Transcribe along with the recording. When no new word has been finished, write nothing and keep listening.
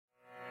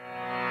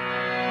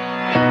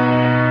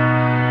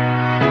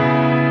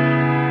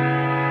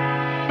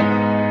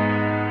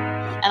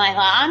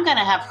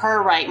going to have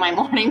her write my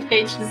morning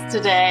pages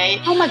today.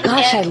 Oh my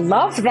gosh, I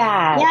love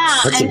that. Yeah,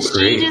 That's and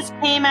great. she just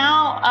came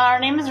out. Her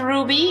name is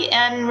Ruby,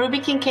 and Ruby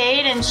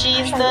Kincaid, and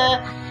she's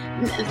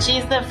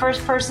the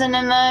first person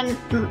in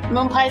the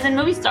Moon Pies and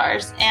Movie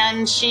Stars,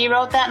 and she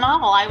wrote that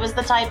novel. I was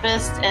the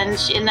typist, and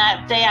in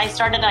that day I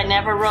started, I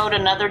never wrote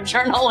another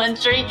journal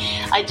entry.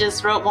 I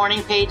just wrote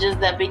morning pages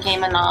that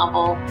became a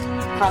novel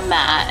from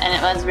that, and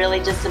it was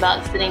really just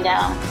about sitting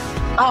down.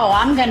 Oh,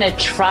 I'm going to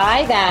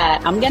try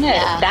that.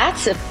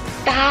 That's a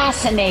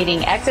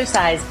fascinating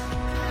exercise.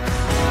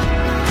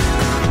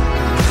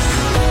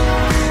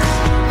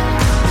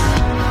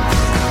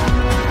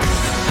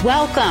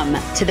 Welcome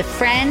to the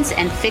Friends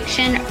and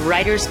Fiction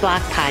Writer's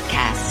Block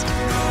podcast.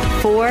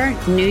 4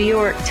 New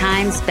York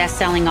Times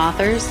bestselling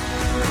authors,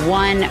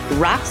 1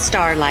 rock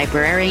star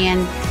librarian,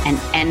 and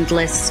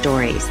endless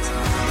stories.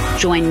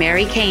 Join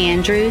Mary Kay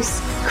Andrews,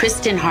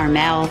 Kristen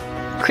Harmel,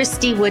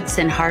 Christy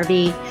Woodson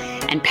Harvey,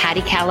 and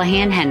Patty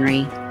Callahan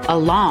Henry,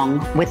 along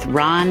with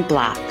Ron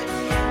Block.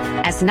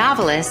 As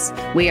novelists,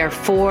 we are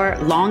 4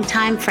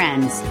 longtime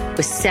friends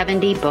with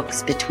 70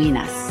 books between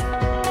us.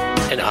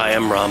 And I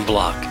am Ron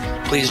Block.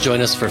 Please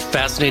join us for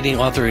fascinating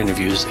author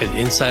interviews and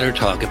insider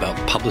talk about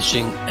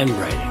publishing and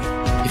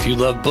writing. If you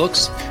love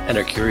books and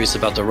are curious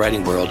about the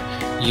writing world,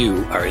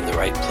 you are in the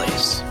right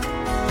place.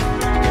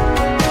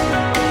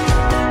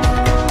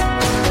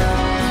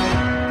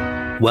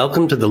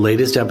 Welcome to the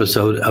latest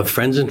episode of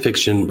Friends and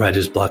Fiction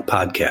Writer's Block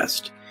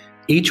podcast.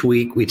 Each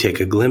week, we take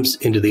a glimpse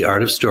into the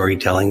art of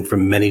storytelling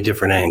from many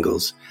different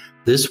angles.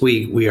 This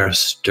week, we are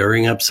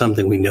stirring up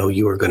something we know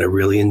you are going to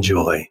really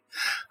enjoy.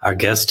 Our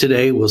guest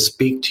today will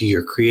speak to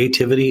your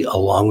creativity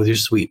along with your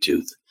sweet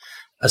tooth.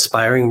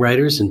 Aspiring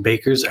writers and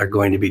bakers are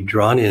going to be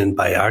drawn in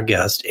by our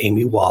guest,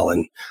 Amy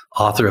Wallin,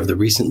 author of the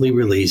recently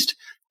released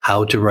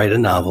How to Write a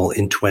Novel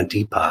in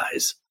 20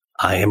 Pies.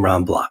 I am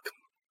Ron Block.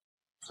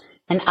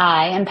 And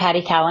I am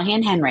Patty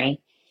Callahan Henry.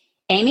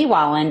 Amy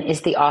Wallin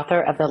is the author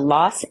of the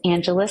Los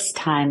Angeles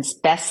Times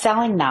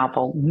bestselling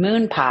novel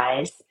Moon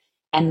Pies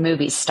and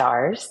Movie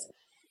Stars.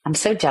 I'm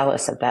so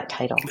jealous of that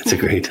title. It's a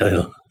great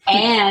title.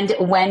 And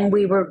When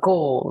We Were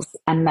Ghouls,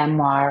 a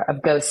memoir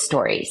of ghost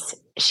stories.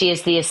 She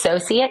is the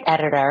associate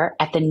editor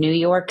at the New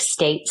York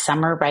State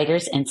Summer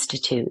Writers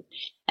Institute.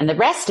 And the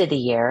rest of the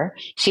year,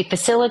 she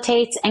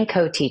facilitates and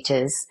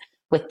co-teaches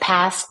with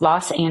past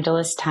Los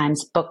Angeles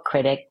Times book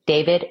critic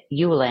David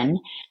Ulin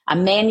a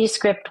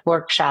manuscript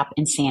workshop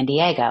in San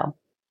Diego,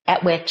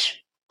 at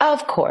which,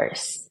 of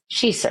course,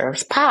 she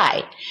serves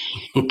pie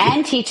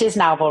and teaches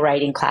novel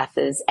writing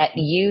classes at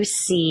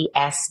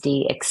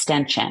UCSD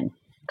Extension.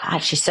 God,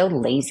 she's so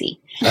lazy.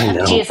 I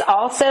know. She is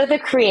also the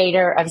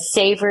creator of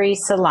Savory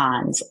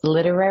Salons,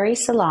 Literary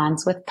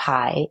Salons with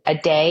Pie, a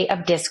day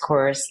of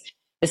discourse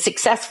with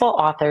successful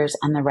authors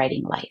on the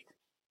writing life.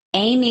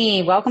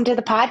 Amy, welcome to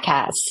the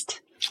podcast.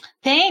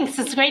 Thanks.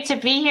 It's great to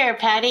be here,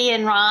 Patty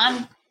and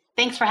Ron.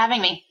 Thanks for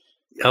having me.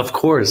 Of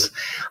course.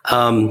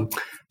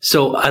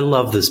 So I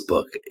love this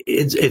book.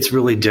 It's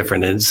really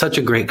different, and it's such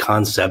a great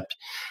concept.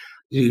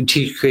 You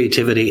teach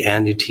creativity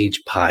and you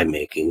teach pie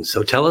making.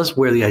 So tell us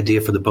where the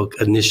idea for the book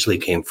initially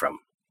came from.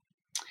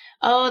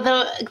 Oh,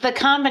 the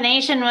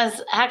combination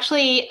was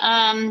actually,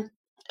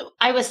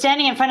 I was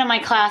standing in front of my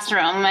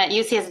classroom at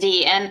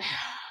UCSD and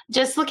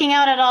just looking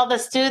out at all the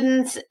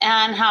students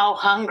and how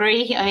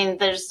hungry, I mean,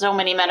 there's so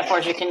many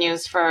metaphors you can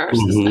use for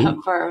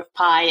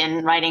pie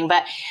and writing,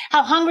 but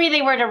how hungry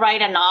they were to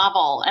write a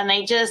novel, and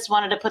they just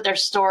wanted to put their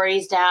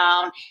stories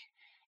down.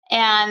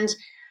 And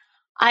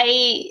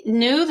I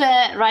knew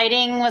that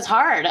writing was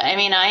hard. I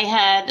mean, I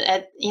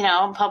had,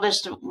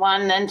 published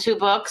 1 and 2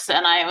 books,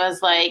 and I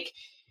was like,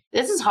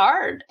 this is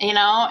hard,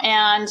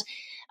 and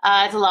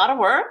it's a lot of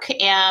work,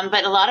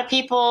 but a lot of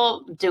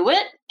people do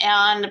it.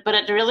 But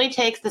it really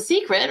takes, the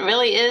secret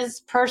really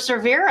is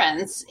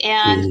perseverance.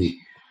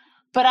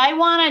 But I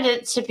wanted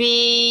it to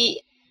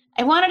be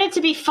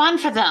fun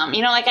for them.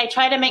 Like I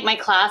try to make my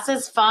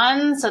classes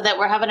fun so that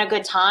we're having a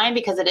good time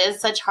because it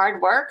is such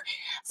hard work.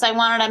 So I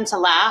wanted them to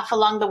laugh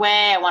along the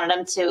way. I wanted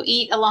them to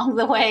eat along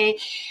the way.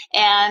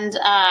 And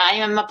I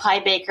am a pie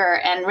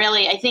baker. And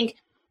really, I think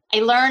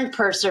I learned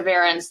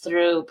perseverance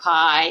through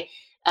pie.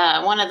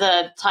 One of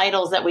the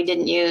titles that we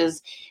didn't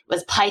use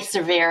was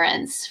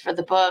Pie-severance for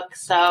the book.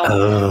 So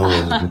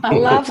I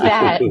love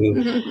that.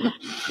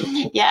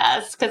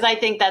 Yes, because I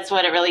think that's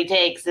what it really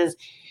takes is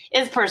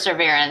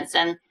perseverance.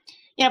 And,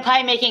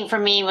 pie making for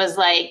me was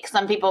like,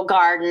 some people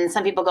garden,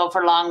 some people go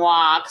for long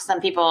walks, some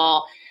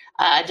people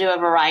do a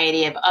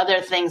variety of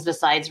other things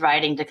besides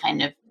writing to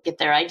kind of get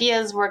their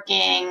ideas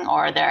working,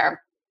 or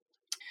they're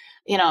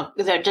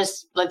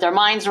just let their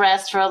minds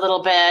rest for a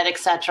little bit,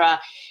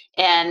 etc.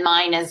 And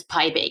mine is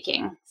pie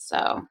baking.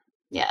 So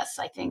yes,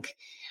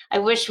 I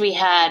wish we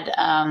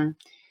had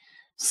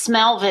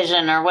smell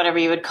vision or whatever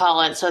you would call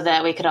it, so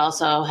that we could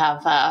also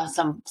have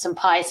some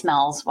pie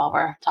smells while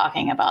we're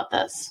talking about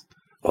this.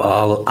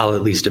 Well, I'll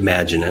at least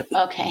imagine it.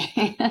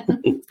 Okay.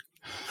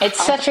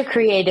 It's such a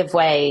creative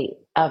way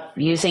of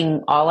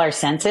using all our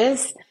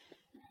senses.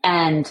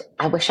 And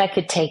I wish I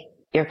could take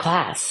your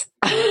class.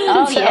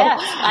 Oh, yeah.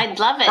 I'd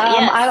love it.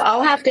 Yes.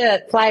 I'll have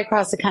to fly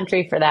across the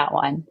country for that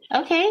one.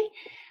 Okay.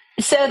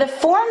 So the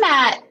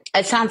format,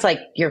 it sounds like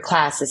your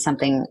class is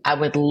something I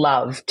would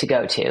love to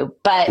go to,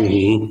 but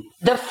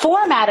the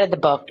format of the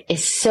book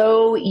is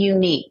so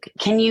unique.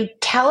 Can you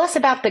tell us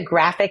about the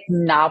graphic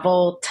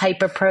novel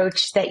type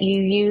approach that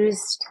you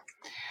used?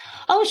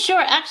 Oh,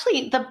 sure.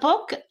 Actually, the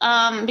book,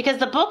 because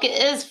the book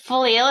is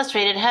fully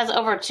illustrated, has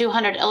over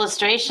 200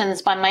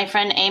 illustrations by my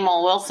friend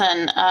Emil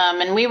Wilson.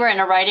 And we were in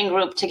a writing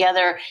group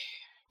together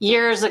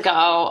years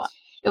ago.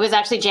 It was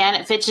actually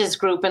Janet Fitch's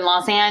group in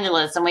Los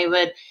Angeles, and we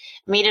would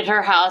meet at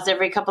her house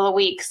every couple of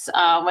weeks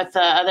with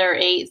the other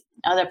 8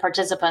 other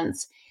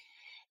participants.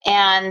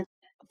 And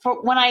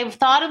when I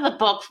thought of the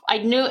book, I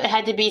knew it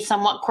had to be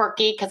somewhat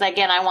quirky because,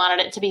 again, I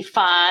wanted it to be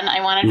fun.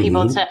 I wanted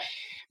people to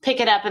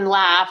pick it up and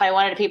laugh. I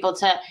wanted people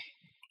to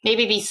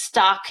maybe be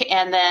stuck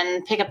and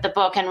then pick up the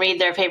book and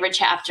read their favorite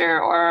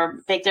chapter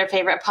or bake their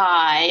favorite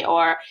pie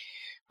or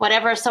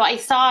whatever. So I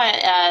saw it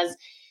as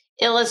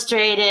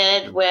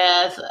illustrated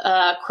with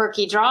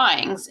quirky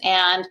drawings.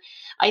 And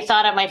I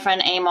thought of my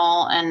friend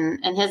Emil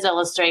and his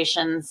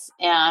illustrations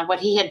and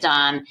what he had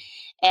done.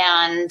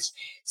 And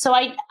so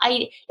I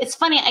it's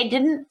funny, I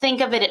didn't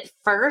think of it at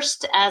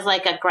first as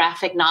like a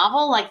graphic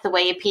novel, like the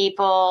way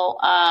people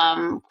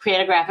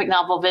create a graphic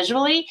novel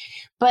visually,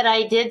 but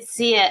I did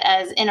see it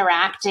as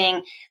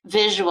interacting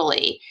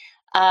visually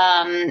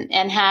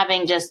and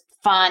having just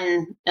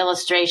fun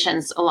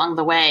illustrations along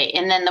the way.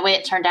 And then the way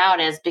it turned out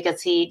is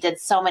because he did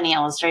so many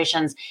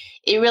illustrations,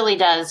 it really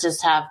does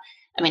just have,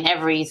 I mean,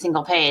 every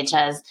single page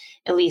has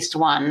at least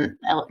one,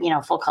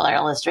 full color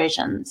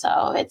illustration.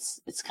 So it's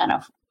kind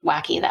of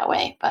wacky that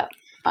way, but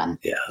fun.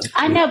 Yeah,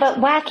 I know, but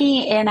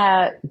wacky in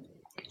a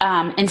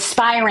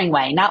inspiring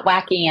way, not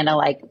wacky in a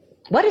like,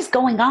 what is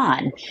going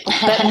on?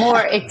 But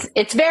more,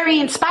 it's very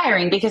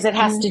inspiring because it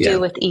has to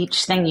do with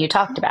each thing you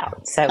talked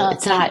about. So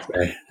it's not,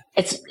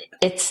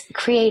 it's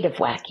creative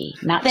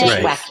wacky, not just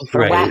wacky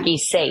for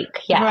wacky's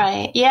sake. Yeah.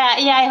 Right. Yeah.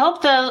 I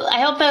hope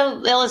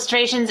the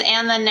illustrations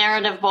and the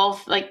narrative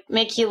both like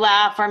make you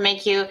laugh or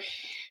make you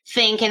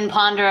think and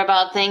ponder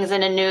about things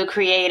in a new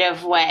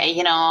creative way.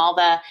 You know, all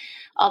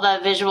the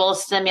visual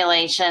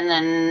stimulation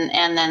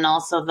and then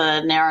also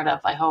the narrative,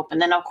 I hope.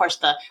 And then of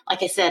course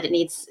like I said, it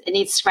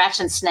needs scratch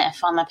and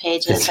sniff on the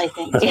pages, I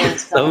think. Too,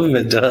 so. Some of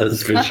it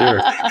does for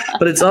sure.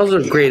 But it's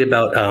also great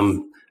about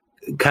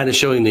kind of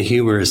showing the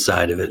humorous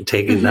side of it,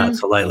 taking it not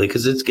so lightly,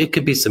 because it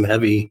could be some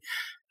heavy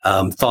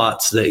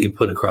thoughts that you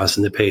put across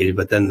in the page,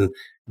 but then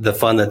the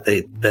fun that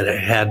it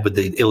had with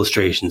the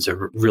illustrations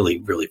are really,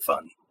 really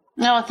fun.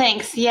 No,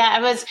 thanks. Yeah,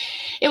 it was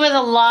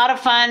a lot of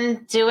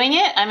fun doing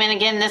it. I mean,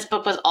 again, this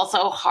book was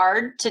also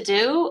hard to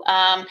do.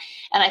 And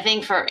I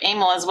think for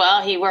Emil as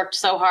well, he worked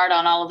so hard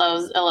on all of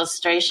those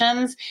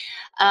illustrations.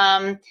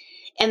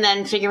 And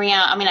then figuring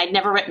out, I mean, I'd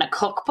never written a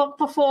cookbook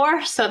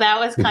before. So that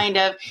was kind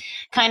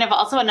of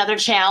also another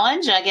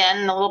challenge.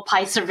 Again, a little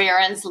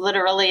perseverance,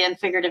 literally and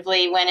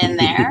figuratively went in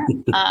there.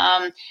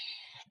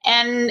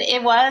 And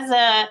it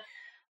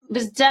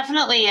was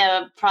definitely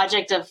a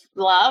project of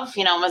love.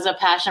 You know, it was a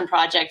passion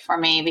project for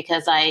me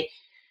because I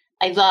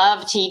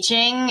love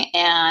teaching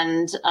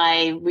and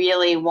I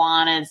really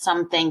wanted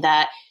something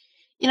that,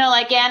 you know,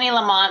 like Annie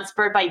Lamont's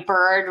Bird by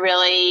Bird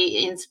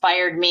really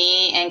inspired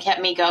me and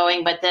kept me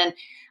going. But then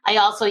I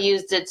also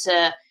used it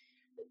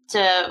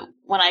to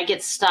when I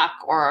get stuck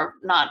or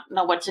not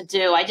know what to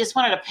do, I just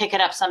wanted to pick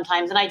it up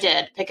sometimes. And I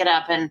did pick it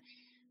up and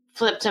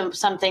flip to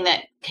something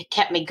that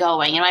kept me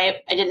going. You know,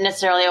 I didn't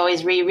necessarily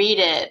always reread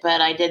it,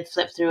 but I did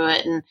flip through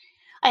it. And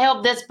I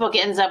hope this book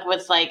ends up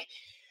with like,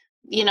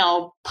 you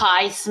know,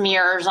 pie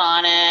smears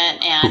on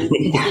it and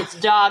it's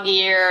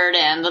dog-eared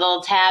and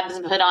little tabs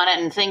put on it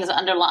and things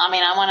underlined. I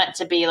mean, I want it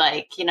to be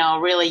like, you know,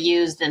 really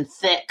used and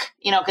thick,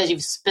 you know, because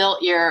you've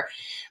spilt your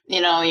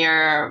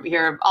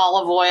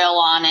olive oil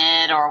on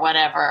it or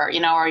whatever, you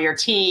know, or your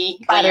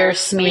tea. Butter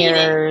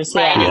smears.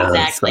 Right, yeah.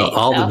 Exactly. So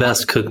all the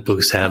best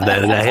cookbooks have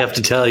that. And I have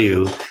to tell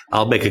you,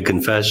 I'll make a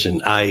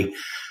confession. I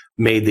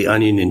made the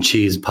onion and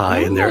cheese pie,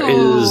 and there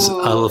is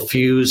a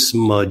few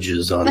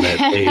smudges on that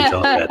page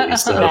already.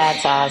 So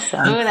that's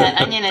awesome. Ooh,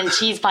 that onion and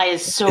cheese pie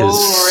is so rich.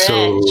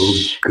 So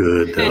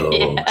good, though.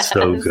 Yes.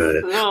 So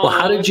good. Well,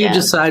 how did you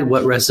decide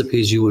what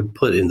recipes you would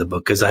put in the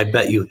book? Because I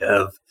bet you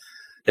have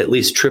at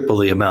least triple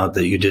the amount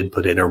that you did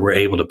put in or were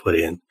able to put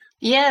in.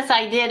 Yes,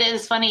 I did. It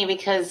was funny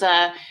because,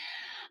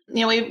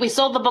 you know, we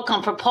sold the book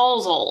on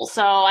proposal.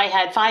 So I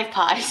had 5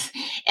 pies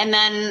and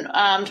then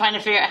trying to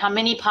figure out how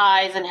many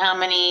pies and how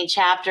many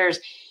chapters.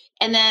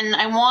 And then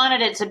I wanted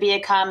it to be a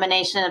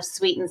combination of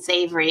sweet and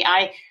savory.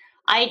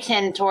 I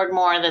tend toward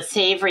more of the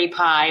savory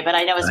pie, but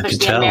I know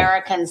especially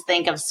Americans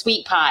think of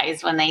sweet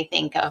pies when they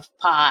think of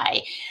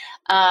pie.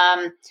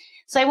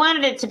 So I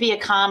wanted it to be a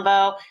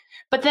combo.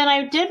 But then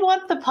I did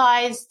want the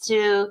pies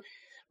to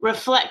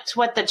reflect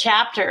what the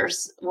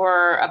chapters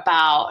were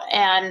about.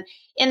 And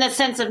in the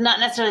sense of not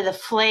necessarily the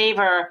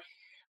flavor,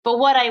 but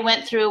what I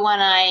went through when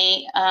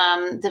I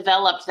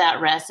developed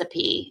that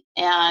recipe.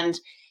 And,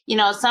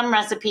 some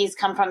recipes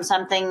come from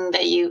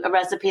a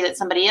recipe that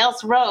somebody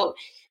else wrote,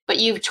 but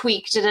you've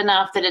tweaked it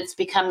enough that it's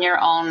become your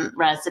own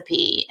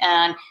recipe.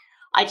 And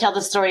I tell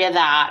the story of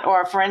that.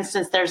 Or for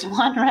instance, there's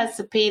one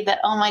recipe that,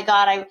 oh my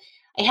God,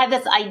 I had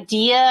this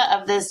idea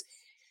of this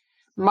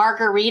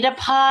margarita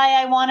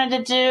pie I wanted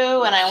to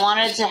do, and I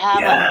wanted to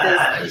have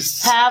like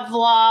this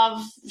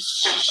Pavlov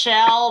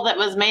shell that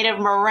was made of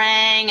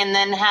meringue and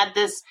then had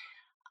this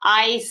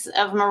ice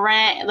of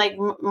meringue, like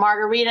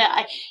margarita.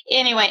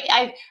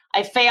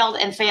 I failed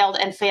and failed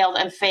and failed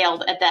and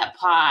failed at that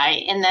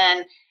pie. And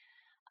then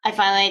I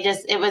finally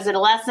it was a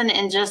lesson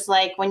in just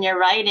like when you're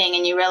writing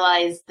and you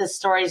realize the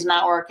story's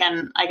not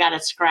working, I got to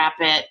scrap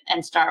it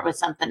and start with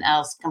something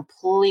else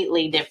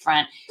completely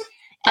different.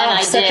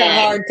 And such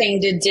a hard thing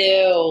to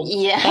do.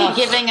 Yeah,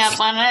 giving up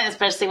on it,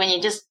 especially when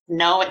you just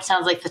know it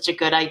sounds like such a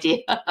good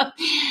idea.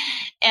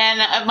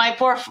 And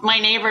my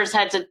neighbors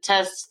had to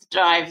test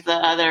drive the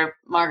other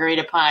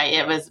margarita pie.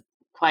 It was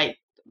quite,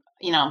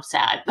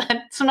 sad, but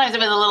sometimes it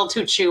was a little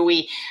too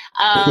chewy.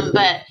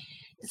 But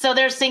so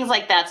there's things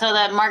like that. So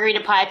the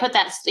margarita pie, I put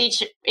that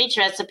each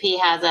recipe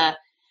has a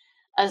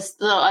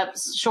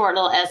short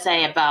little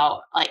essay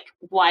about like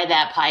why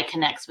that pie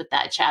connects with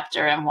that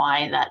chapter and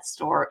why that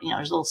story,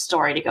 there's a little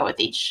story to go with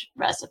each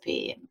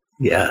recipe.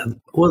 Yeah.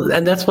 Well,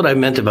 and that's what I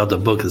meant about the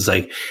book is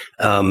like,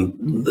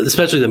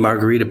 especially the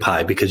margarita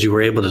pie, because you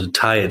were able to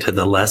tie it to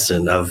the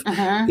lesson of,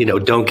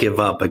 don't give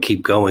up, but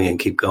keep going and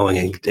keep going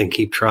and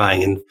keep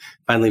trying, and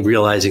finally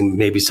realizing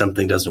maybe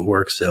something doesn't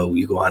work. So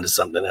you go on to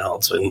something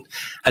else. And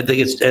I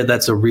think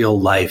that's a real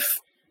life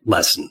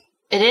lesson.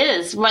 It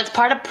is. Well, it's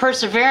part of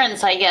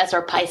perseverance, I guess,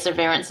 or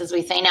perseverance, as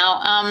we say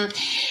now.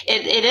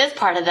 It is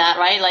part of that,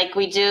 right? Like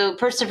we do.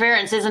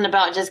 Perseverance isn't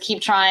about just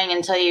keep trying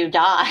until you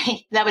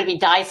die. That would be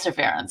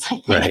die-severance, I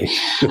think. Right.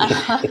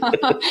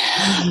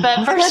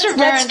 But perseverance.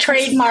 Let's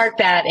trademark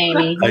that,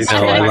 Amy. I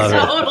know. I love it.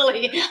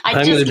 Totally.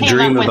 I'm going to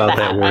dream about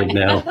that word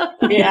now.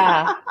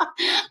 Yeah.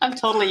 I'm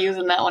totally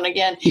using that one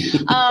again.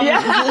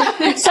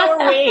 Yeah. So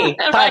are we,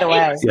 by the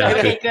way. Yeah.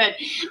 Okay, good.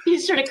 Be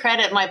sure to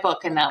credit my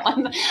book in that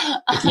one.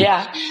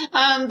 Yeah.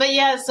 But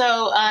yeah,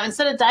 so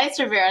instead of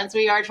perseverance,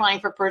 we are trying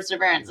for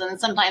perseverance. And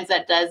sometimes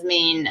that does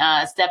mean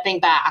stepping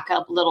back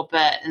a little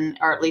bit,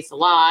 or at least a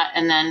lot,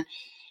 and then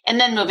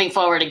moving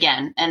forward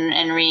again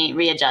and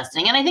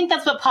readjusting. And I think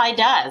that's what pie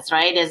does,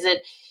 right? Is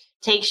it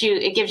gives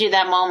you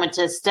that moment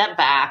to step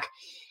back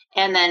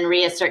and then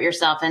reassert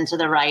yourself into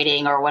the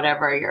writing or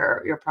whatever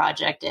your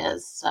project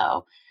is.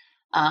 So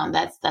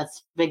that's a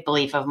big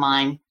belief of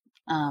mine.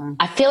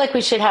 I feel like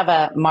we should have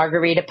a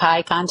margarita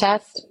pie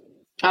contest.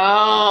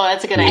 Oh,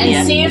 that's a good idea.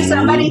 And see if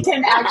somebody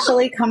can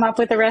actually come up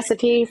with a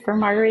recipe for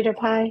margarita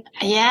pie.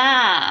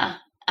 Yeah.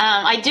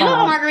 I do have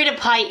a margarita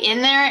pie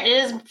in there. It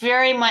is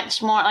very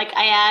much more like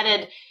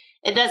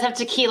it does have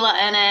tequila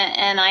in it,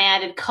 and I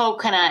added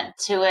coconut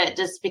to it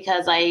just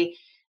because the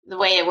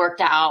way it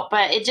worked out.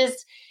 But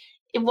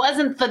it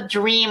wasn't the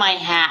dream I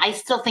had. I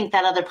still think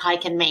that other pie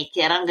can make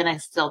it. I'm going to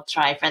still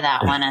try for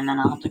that one, and then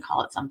I'll have to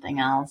call it something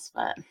else.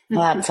 But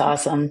that's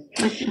awesome.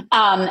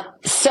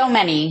 So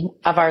many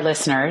of our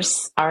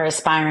listeners are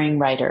aspiring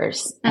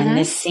writers, and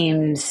this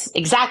seems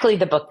exactly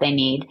the book they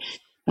need.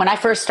 When I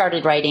first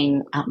started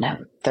writing,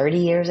 30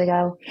 years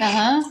ago,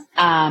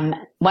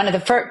 one of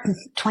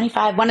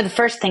the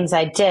first things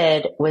I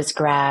did was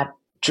grab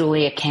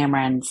Julia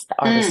Cameron's The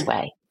Artist's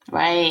Way.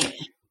 Right.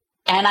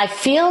 And I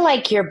feel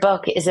like your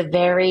book is a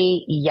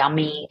very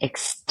yummy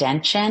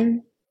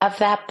extension of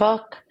that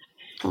book.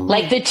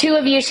 Like the two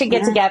of you should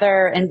get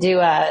together and do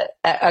a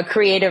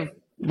creative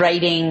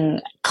writing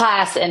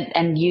class,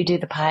 and you do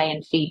the pie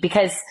and feed,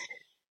 because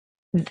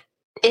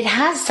it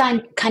has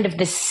kind of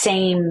the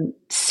same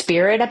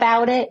spirit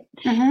about it,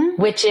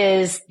 which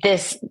is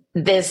this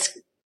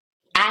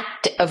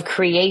act of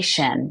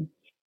creation.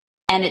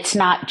 And it's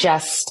not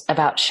just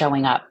about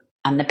showing up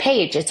on the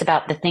page. It's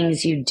about the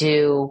things you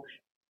do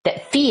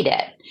that feed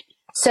it.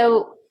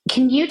 So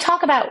can you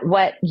talk about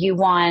what you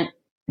want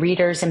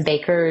readers and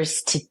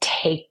bakers to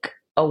take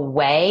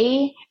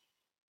away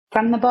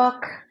from the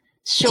book?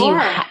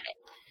 Sure.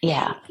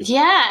 Yeah.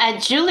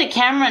 Julia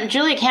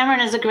Cameron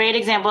is a great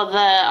example of The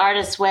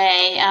Artist's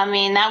Way. I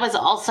mean, that was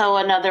also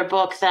another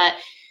book that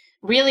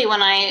really,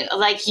 when I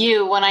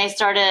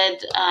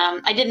started,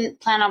 I didn't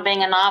plan on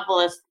being a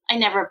novelist. I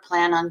never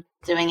plan on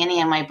doing any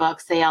of my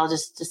books. They all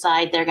just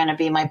decide they're going to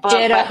be my book.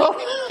 Ditto.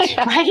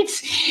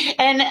 Right.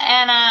 And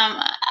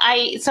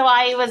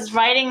I was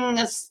writing,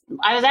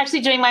 I was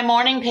actually doing my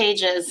morning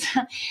pages.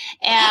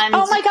 And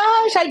oh my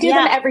gosh, I do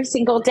them every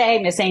single day,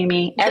 Miss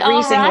Amy.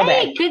 Every single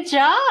day. Good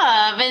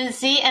job. And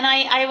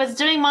I was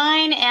doing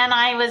mine, and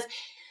I was,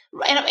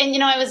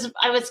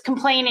 I was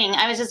complaining.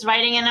 I was just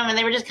writing in them, and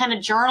they were just kind of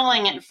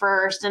journaling at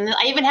first. And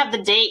I even have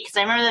the date, because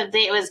I remember the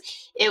date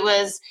it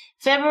was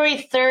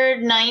February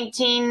 3rd,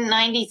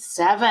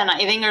 1997, I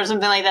think, or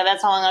something like that.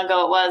 That's how long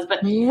ago it was.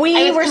 But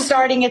we were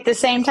starting at the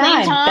same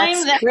time.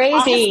 That's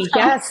crazy. Awesome.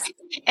 Yes.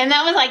 And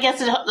that was, I guess,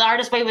 The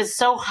Artist's Way was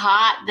so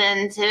hot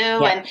then too.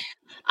 Yeah. And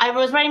I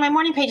was writing my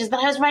morning pages, but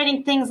I was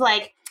writing things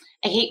like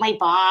I hate my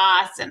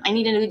boss and I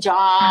need a new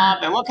job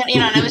and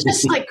and I was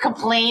just like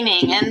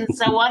complaining. And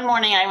so one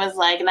morning I was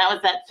like, and that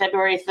was that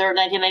February 3rd,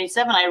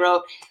 1997, I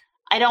wrote,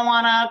 I don't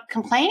want to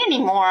complain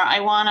anymore.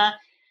 I want to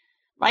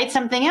write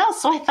something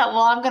else. So I thought,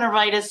 well, I'm going to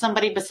write as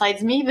somebody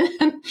besides me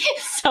then.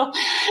 so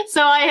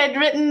I had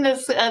written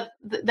this,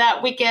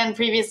 that weekend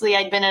previously,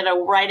 I'd been at a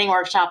writing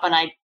workshop and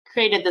I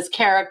created this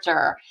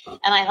character, and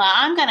I thought,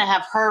 I'm going to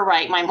have her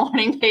write my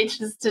morning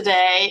pages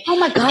today. Oh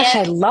my gosh,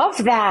 I love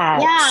that.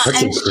 Yeah,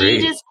 That's and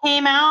great. she just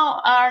came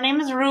out. Her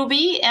name is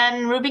Ruby,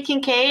 and Ruby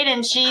Kincaid,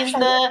 and she's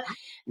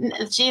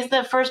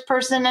the first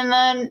person in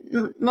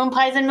the Moon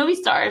Pies and Movie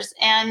Stars,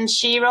 and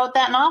she wrote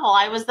that novel.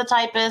 I was the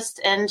typist,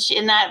 and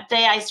in that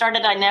day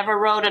I never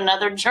wrote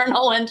another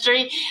journal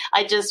entry.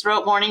 I just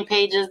wrote morning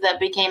pages that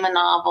became a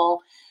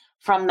novel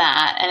from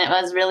that, and it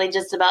was really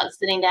just about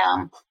sitting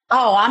down.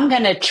 Oh, I'm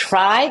going to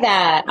try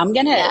that.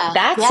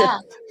 That's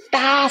a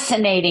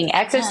fascinating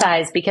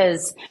exercise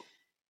because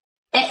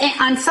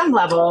on some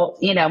level,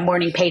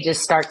 morning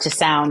pages start to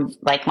sound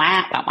like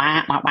wah, wah,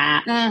 wah, wah,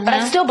 wah, but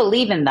I still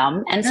believe in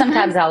them. And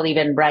sometimes I'll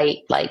even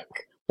write like,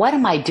 what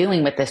am I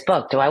doing with this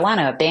book? Do I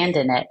want to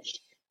abandon it?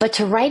 But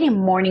to write a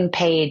morning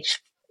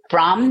page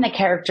from the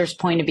character's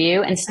point of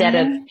view instead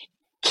of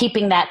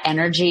keeping that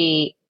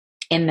energy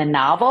in the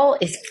novel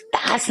is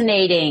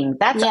fascinating.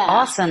 That's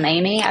awesome,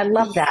 Amy. I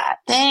love that.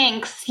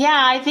 Thanks.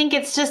 Yeah, I think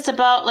it's just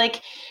about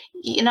like,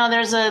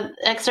 there's a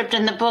excerpt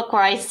in the book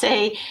where I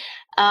say,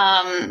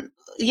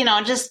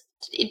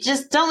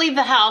 just don't leave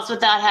the house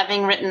without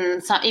having written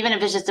some, even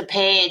if it's just a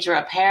page or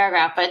a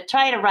paragraph, but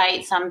try to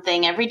write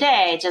something every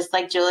day, just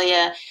like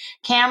Julia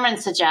Cameron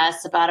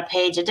suggests, about a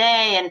page a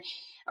day,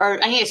 or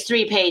I think it's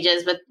 3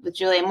 pages with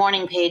Julia,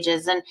 morning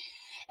pages. And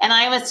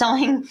I was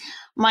telling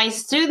my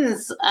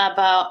students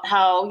about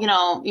how,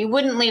 you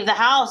wouldn't leave the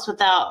house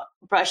without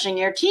brushing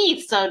your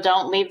teeth. So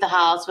don't leave the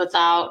house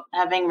without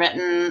having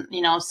written,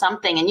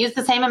 something, and use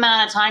the same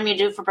amount of time you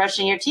do for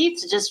brushing your teeth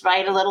to just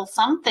write a little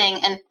something.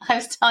 And I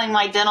was telling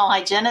my dental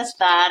hygienist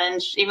that,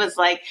 and she was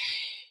like,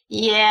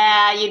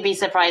 yeah, you'd be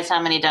surprised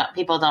how many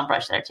people don't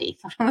brush their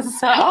teeth.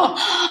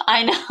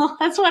 I know,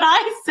 that's what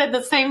I said.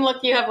 The same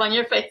look you have on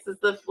your face is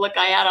the look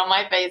I had on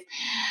my face.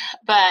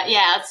 But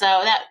yeah, so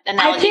that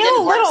analogy I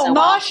feel a little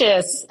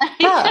nauseous.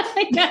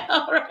 I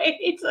know,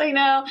 right? I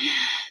know.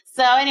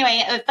 So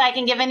anyway, if I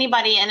can give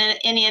anybody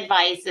any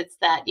advice, it's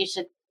that you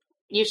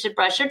should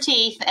brush your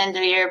teeth and do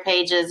your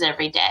pages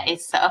every day.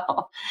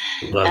 So,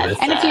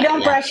 and if you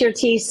don't brush your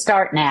teeth,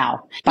 start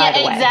now. By the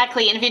way.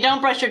 Exactly. And if you don't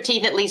brush your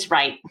teeth, at least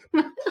write.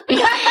 and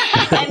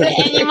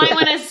you might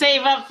want to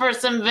save up for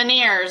some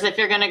veneers if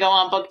you're going to go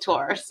on book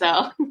tour.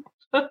 So.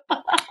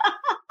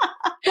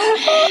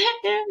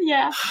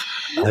 Yeah,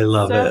 I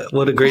love it.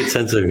 What a great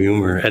sense of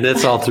humor, and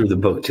it's all through the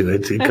book too.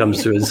 It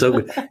comes through. It's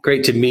so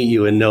great to meet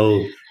you and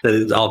know that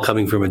it's all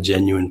coming from a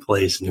genuine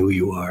place and who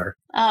you are.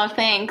 Oh,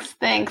 thanks.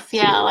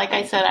 Yeah, like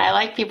I said, I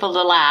like people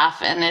to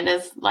laugh, and it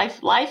is life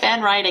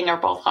and writing are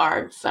both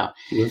hard. So,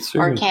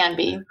 or can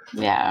be.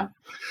 Yeah.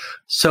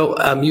 So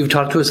you've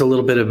talked to us a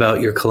little bit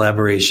about your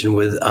collaboration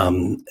with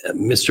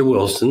Mr.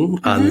 Wilson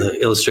on the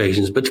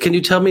illustrations, but can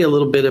you tell me a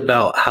little bit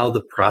about how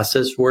the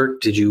process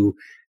worked? Did you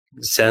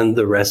send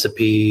the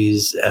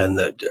recipes and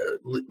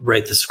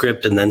write the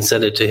script and then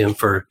send it to him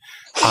for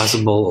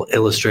possible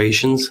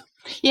illustrations?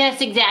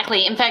 Yes,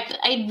 exactly. In fact,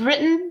 I'd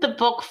written the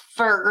book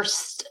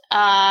first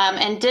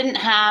and didn't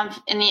have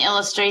any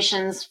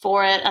illustrations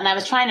for it, and I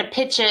was trying to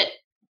pitch it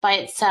by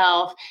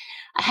itself.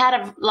 I had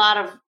a lot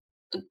of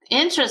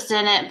interest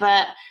in it,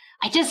 but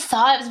I just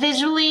saw it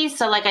visually.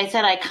 So like I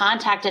said, I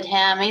contacted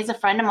him. He's a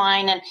friend of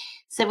mine, and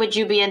said, would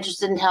you be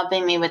interested in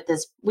helping me with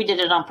this? We did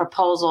it on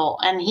proposal.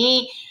 And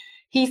he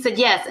said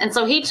yes. And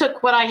so he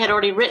took what I had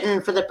already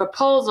written for the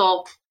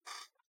proposal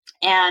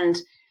and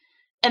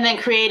then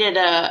created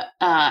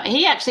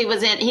he's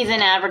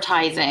in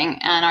advertising,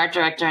 an art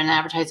director in the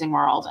advertising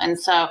world. And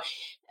so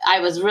I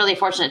was really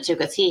fortunate too,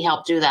 because he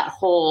helped do that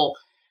whole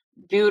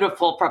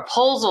beautiful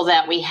proposal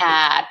that we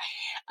had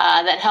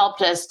that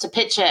helped us to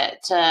pitch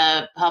it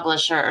to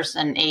publishers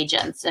and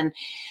agents. And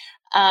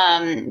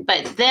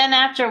but then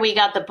after we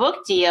got the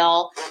book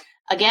deal,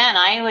 again,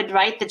 I would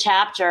write the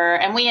chapter,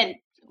 and we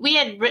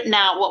had written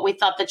out what we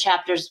thought the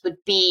chapters would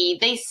be.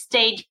 They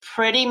stayed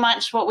pretty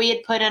much what we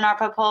had put in our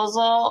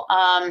proposal.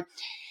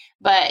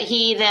 But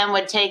he then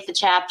would take the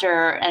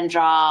chapter and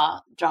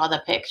draw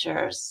the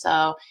pictures.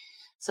 So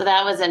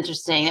that was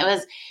interesting.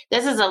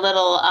 This is a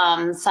little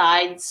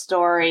side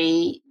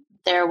story.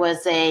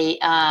 There's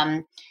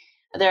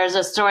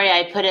a story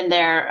I put in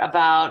there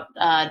about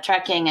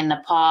trekking in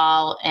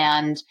Nepal,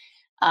 and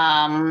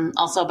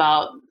also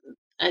about,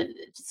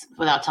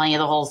 without telling you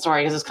the whole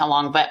story because it's kind of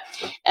long, but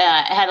it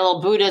had a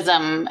little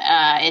Buddhism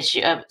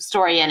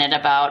story in it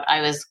about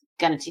I was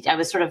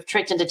sort of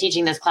tricked into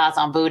teaching this class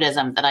on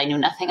Buddhism that I knew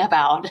nothing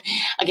about.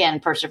 Again,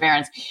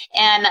 perseverance.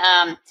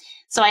 And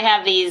so I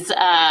have these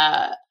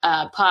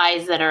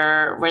pies that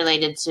are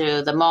related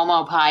to the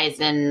Momo pies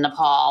in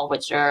Nepal,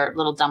 which are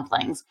little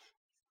dumplings.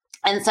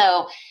 And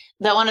so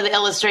that one of the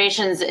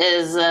illustrations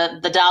is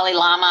the Dalai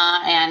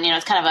Lama, and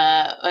it's kind of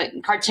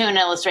a cartoon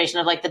illustration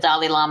of like the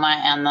Dalai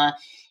Lama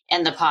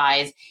and the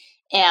pies,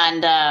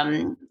 and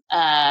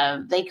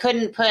they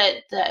couldn't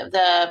put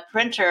the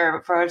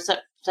printer for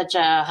such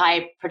a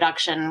high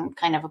production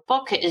kind of a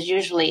book is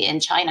usually in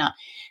China,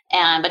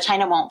 but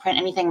China won't print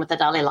anything with the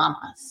Dalai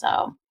Lama.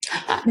 So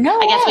no,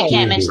 I guess we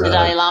can't mention the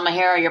Dalai Lama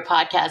here, or your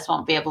podcast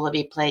won't be able to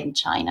be played in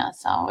China.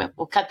 So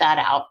we'll cut that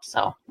out.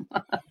 So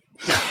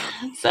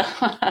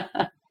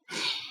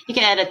you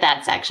can edit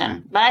that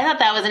section. But I thought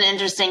that was an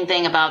interesting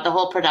thing about the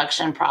whole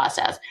production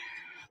process.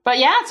 But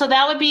yeah, so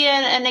that would be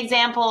an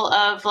example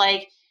of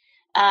like,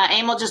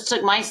 Emil just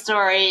took my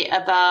story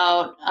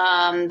about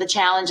the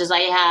challenges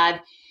I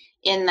had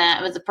in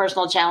that. It was a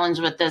personal challenge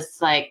with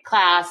this like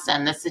class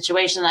and the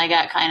situation that I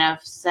got kind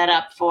of set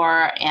up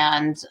for,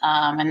 and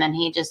then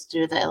he just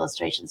drew the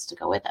illustrations to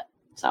go with it.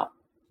 So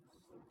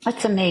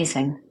that's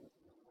amazing.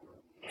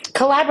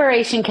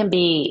 Collaboration can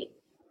be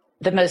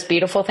the most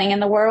beautiful thing in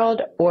the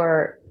world,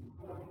 or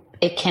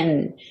it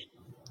can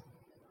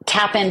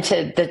tap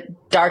into the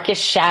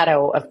darkest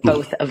shadow of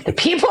both of the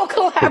people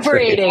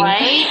collaborating.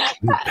 Right?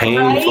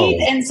 Painful.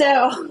 Right? And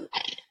so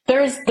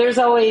there's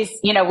always,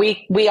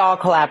 we all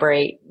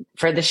collaborate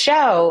for the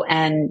show,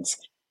 and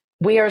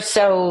we are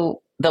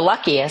so the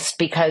luckiest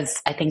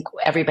because I think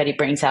everybody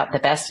brings out the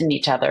best in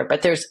each other,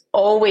 but there's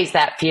always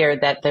that fear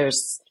that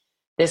there's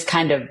this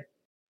kind of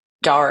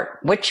dark,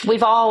 which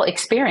we've all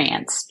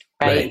experienced,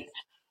 right?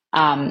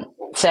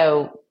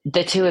 So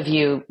the two of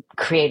you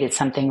created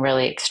something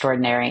really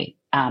extraordinary.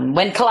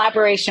 When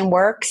collaboration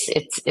works,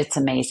 it's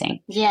amazing.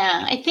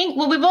 Yeah, I think,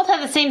 we both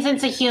have the same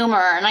sense of humor.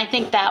 And I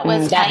think that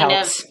was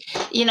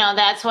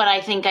that's what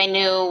I think I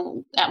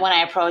knew when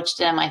I approached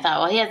him. I thought,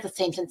 well, he has the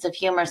same sense of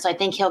humor, so I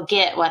think he'll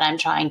get what I'm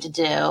trying to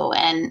do.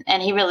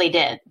 And he really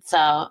did.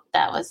 So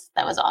that was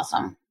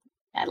awesome.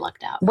 I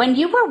lucked out. When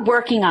you were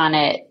working on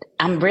it,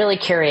 I'm really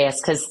curious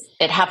because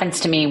it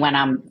happens to me when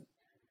I'm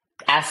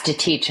asked to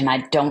teach, and I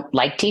don't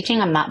like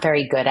teaching. I'm not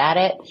very good at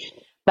it.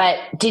 But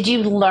did you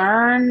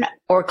learn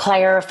or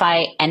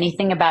clarify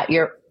anything about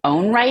your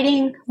own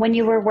writing when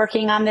you were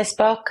working on this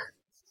book?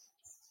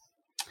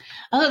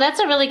 Oh, that's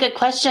a really good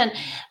question.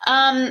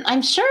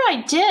 I'm sure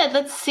I did.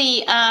 Let's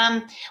see.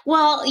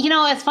 Well,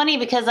 it's funny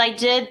because I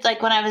did,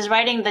 like, when I was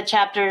writing the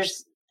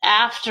chapters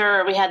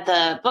after we had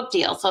the book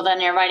deal. So then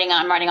I'm writing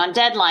on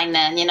deadline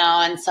then,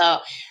 and so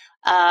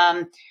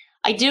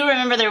I do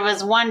remember there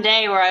was one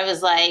day where I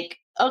was like,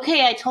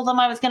 okay, I told them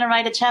I was going to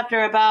write a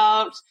chapter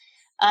about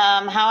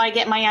how I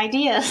get my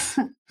ideas.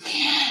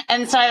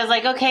 And so I was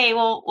like, okay,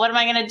 well, what am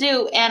I going to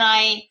do? And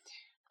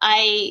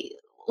I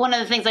one of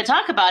the things I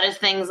talk about is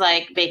things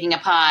like baking a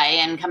pie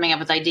and coming up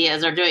with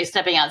ideas, or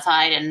stepping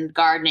outside and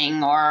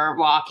gardening or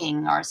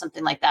walking or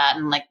something like that.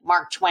 And like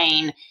Mark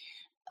Twain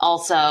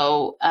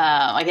also,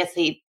 I guess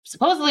he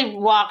supposedly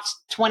walked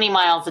 20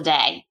 miles a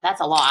day.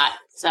 That's a lot.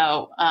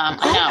 So I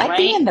know, I'd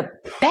be in the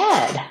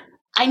bed.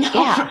 I know,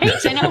 yeah.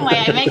 Right? I know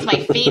it makes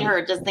my feet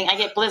hurt I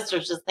get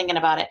blisters just thinking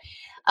about it.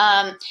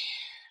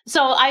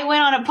 So I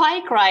went on a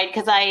bike ride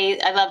because I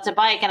love to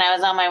bike, and I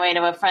was on my way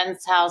to a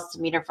friend's house to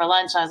meet her for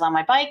lunch. I was on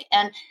my bike,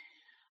 and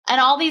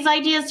all these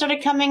ideas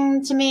started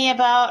coming to me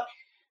about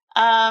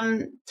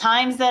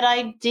times that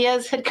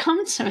ideas had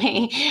come to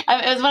me.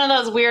 It was one of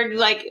those weird,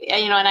 like,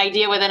 an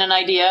idea within an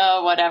idea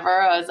or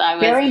whatever. I was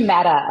very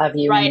meta of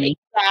you. Right,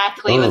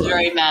 exactly. It was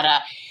very meta.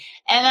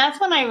 And that's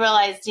when I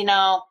realized,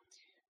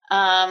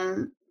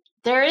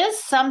 there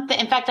is something.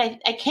 In fact, I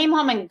came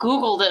home and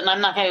Googled it, and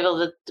I'm not going to be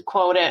able to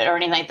quote it or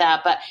anything like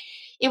that, but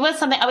it was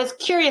something I was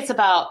curious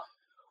about.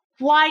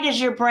 Why does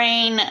your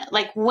brain,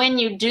 like when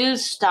you do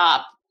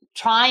stop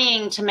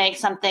trying to make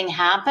something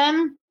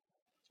happen,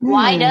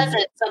 why does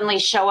it suddenly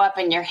show up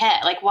in your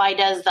head? Like, why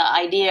does the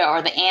idea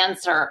or the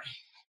answer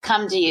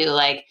come to you?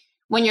 Like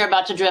when you're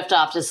about to drift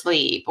off to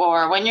sleep,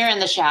 or when you're in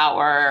the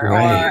shower,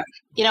 or,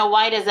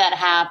 why does that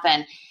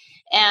happen?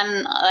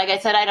 And like I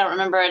said, I don't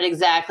remember it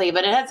exactly,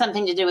 but it had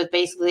something to do with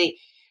basically,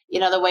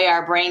 the way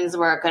our brains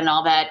work and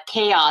all that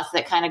chaos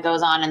that kind of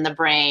goes on in the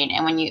brain.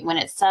 And when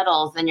it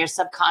settles, then your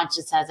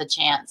subconscious has a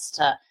chance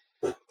to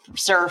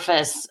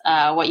surface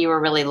what you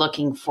were really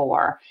looking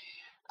for.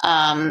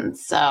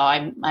 So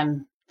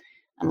I'm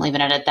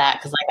leaving it at that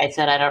because, like I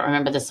said, I don't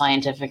remember the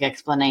scientific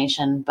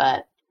explanation,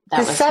 but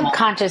the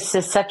subconscious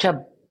is such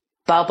a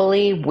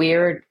bubbly,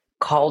 weird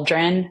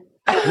cauldron.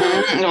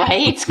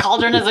 Right?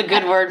 Cauldron is a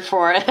good word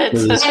for it.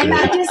 And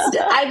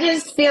I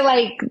just feel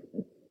like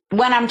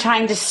when I'm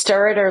trying to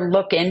stir it or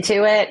look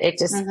into it,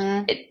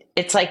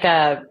 it's like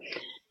a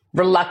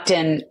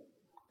reluctant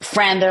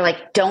friend. They're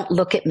like, don't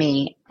look at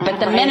me. But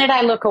the minute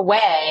I look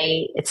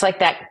away, it's like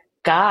that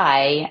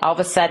guy, all of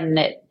a sudden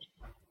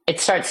it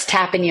starts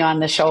tapping you on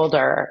the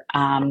shoulder.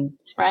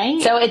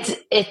 Right. So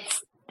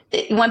it's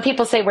when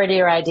people say, where do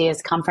your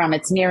ideas come from?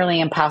 It's nearly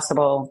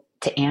impossible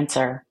to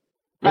answer.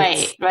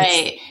 Right.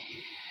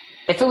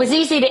 If it was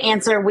easy to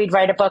answer, we'd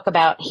write a book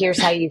about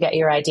here's how you get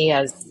your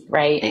ideas,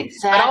 right?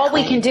 Exactly. But all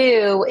we can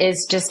do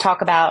is just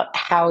talk about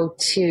how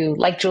to,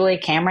 like Julia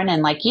Cameron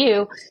and like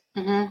you,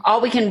 Mm-hmm.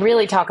 All we can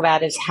really talk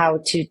about is how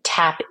to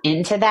tap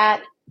into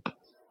that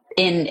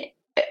in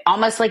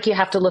almost like you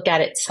have to look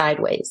at it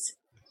sideways.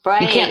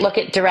 Right. You can't look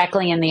it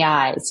directly in the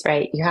eyes,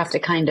 right? You have to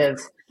kind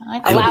of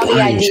I allow think-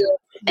 the idea.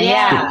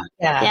 Yeah.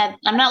 Yeah.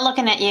 I'm not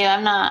looking at you.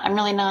 I'm not. I'm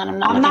really not. I'm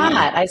looking at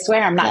not. you. I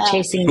swear I'm not Yeah.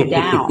 chasing you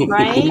down.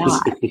 Right? I'm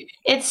not.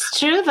 It's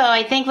true, though.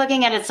 I think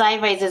looking at it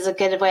sideways is a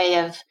good way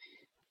of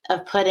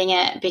putting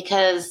it,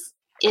 because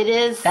it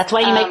is. That's why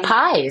you make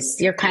pies.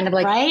 You're kind of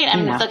like, right.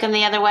 I'm you know. looking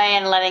the other way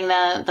and letting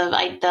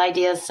the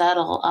ideas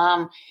settle.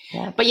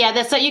 Yeah. But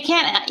yeah, so you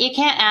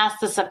can't ask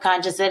the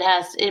subconscious.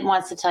 It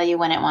wants to tell you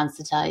when it wants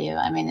to tell you.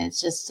 I mean,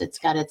 it's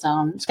got its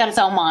own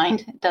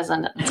mind. It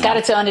doesn't. It's got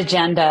its own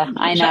agenda.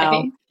 I know.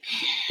 Right.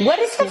 What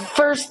is the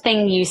first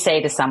thing you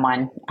say to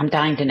someone? I'm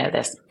dying to know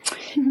this.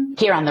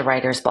 Here on the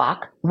writer's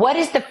block. What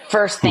is the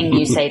first thing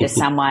you say to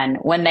someone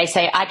when they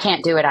say, I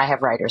can't do it, I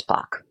have writer's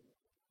block?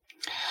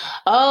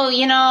 Oh,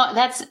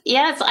 yes.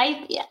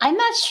 I'm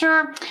not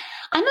sure.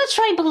 I'm not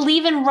sure I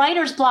believe in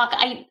writer's block.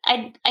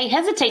 I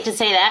hesitate to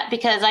say that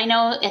because I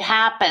know it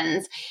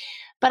happens.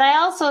 But I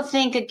also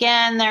think,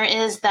 again, there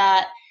is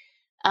that,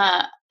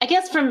 I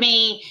guess for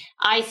me,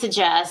 I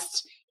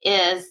suggest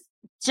is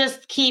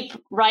just keep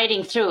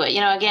writing through it.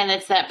 Again,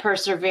 it's that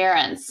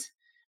perseverance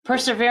or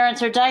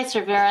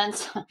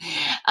diseverance.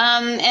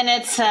 And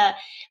it's,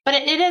 but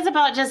it is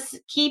about just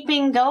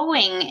keeping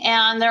going.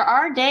 And there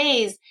are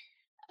days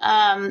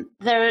when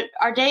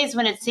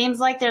it seems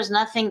like there's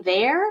nothing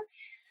there.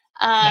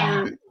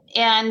 And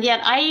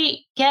yet I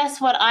guess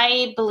what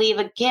I believe,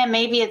 again,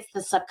 maybe it's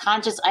the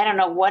subconscious. I don't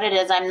know what it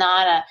is. I'm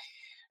not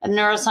a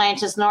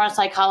neuroscientist nor a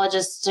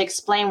psychologist to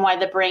explain why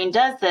the brain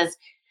does this.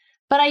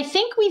 But I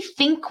think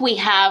we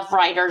have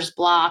writer's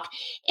block,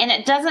 and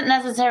it doesn't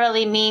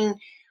necessarily mean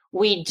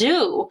we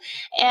do.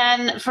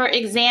 And for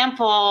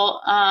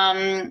example,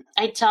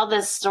 I tell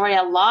this story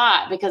a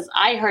lot because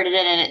I heard it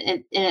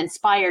and it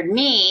inspired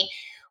me,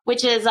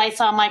 which is I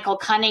saw Michael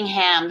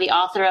Cunningham, the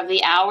author of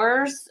The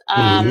Hours,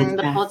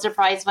 the Pulitzer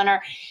Prize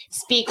winner,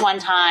 speak one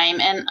time.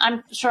 And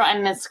I'm sure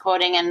I'm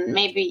misquoting, and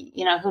maybe,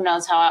 who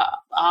knows how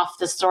off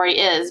the story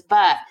is,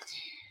 but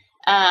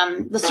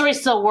the story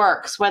still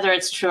works, whether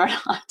it's true or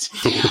not.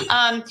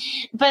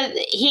 But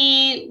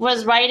he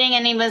was writing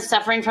and he was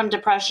suffering from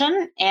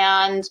depression,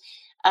 and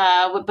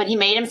but he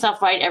made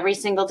himself write every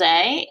single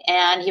day,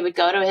 and he would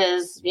go to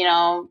his,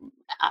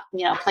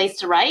 place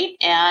to write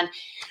and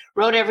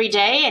wrote every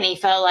day. And he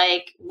felt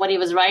like what he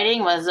was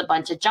writing was a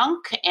bunch of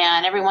junk.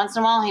 And every once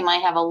in a while he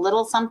might have a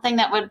little something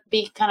that would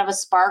be kind of a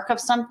spark of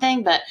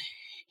something, but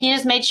he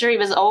just made sure he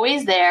was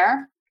always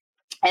there.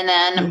 And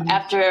then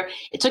after,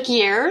 it took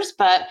years,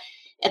 but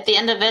at the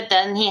end of it,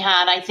 then he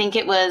had, I think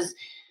it was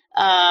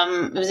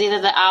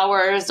either The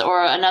Hours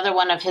or another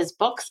one of his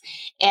books.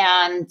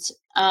 And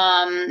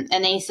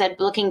he said,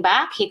 looking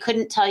back, he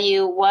couldn't tell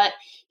you what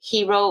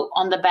he wrote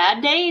on the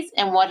bad days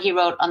and what he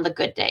wrote on the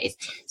good days.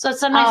 So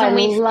sometimes when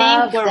we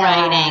think we're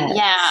writing,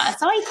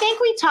 so I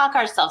think we talk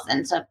ourselves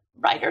into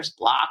writer's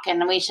block,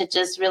 and we should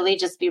just really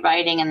just be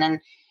writing and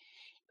then,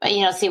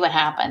 see what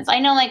happens. I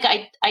know, like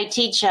I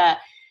teach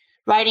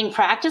writing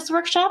practice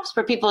workshops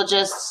where people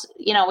just,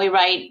 we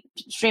write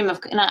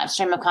not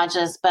stream of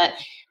consciousness, but,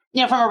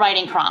 from a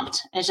writing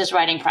prompt. And it's just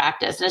writing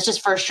practice. And it's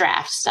just first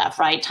draft stuff,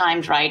 right?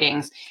 Timed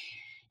writings.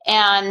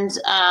 And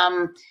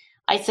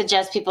I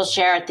suggest people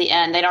share at the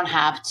end. They don't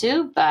have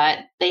to, but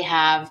they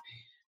have,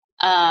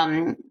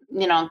 to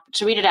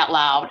read it out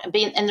loud.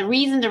 And the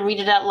reason to read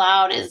it out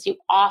loud is you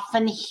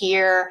often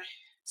hear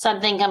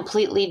something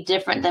completely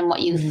different than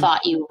what you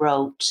thought you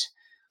wrote.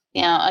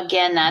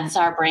 Again, that's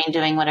our brain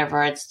doing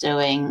whatever it's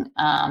doing,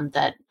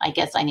 that I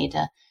guess I need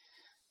to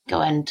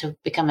go in to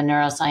become a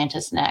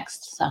neuroscientist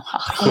next. So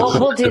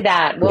we'll do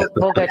that.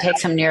 We'll go take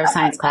some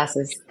neuroscience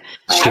classes.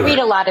 Sure. I read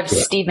a lot of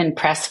Stephen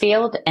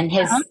Pressfield and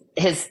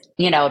his,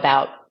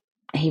 about,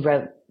 he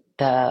wrote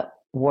The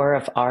War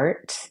of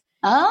Art.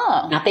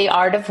 Oh, not The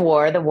Art of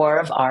War, The War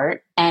of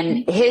Art.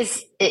 And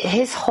his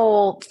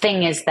whole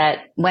thing is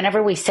that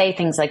whenever we say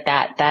things like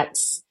that,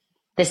 that's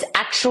this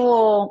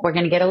actual, we're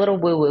going to get a little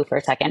woo-woo for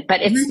a second,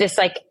 but it's this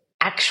like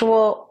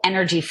actual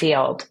energy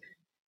field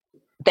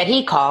that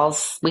he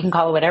calls, we can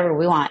call it whatever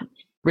we want,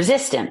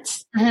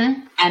 resistance.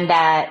 And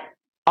that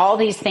all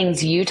these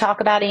things you talk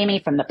about, Amy,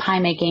 from the pie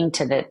making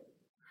to the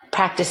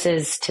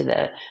practices to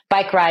the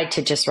bike ride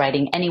to just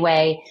writing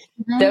anyway,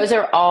 those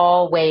are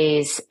all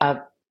ways of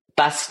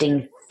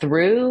busting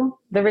through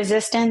the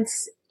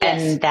resistance.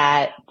 And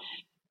that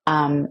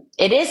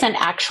it is an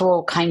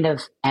actual kind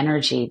of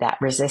energy, that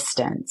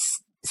resistance.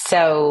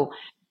 So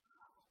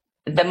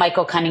the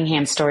Michael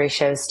Cunningham story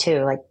shows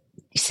too, like,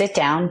 you sit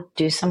down,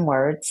 do some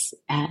words,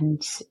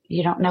 and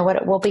you don't know what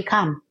it will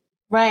become.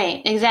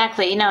 Right,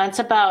 exactly. It's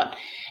about,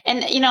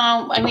 and,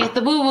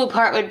 the woo-woo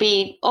part would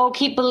be,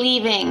 keep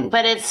believing,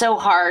 but it's so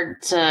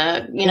hard to,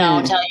 tell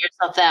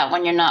yourself that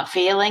when you're not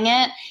feeling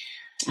it.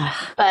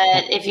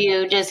 But if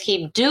you just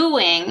keep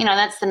doing,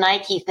 that's the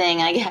Nike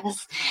thing, I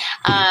guess.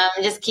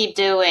 Just keep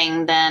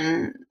doing,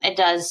 then it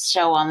does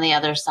show on the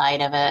other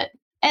side of it.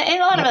 And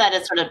a lot of that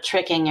is sort of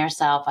tricking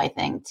yourself, I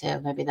think, too.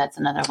 Maybe that's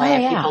another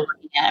way of people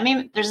looking at it. I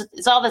mean,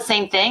 it's all the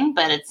same thing,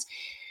 but it's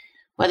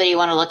whether you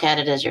want to look at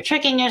it as you're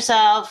tricking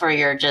yourself or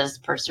you're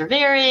just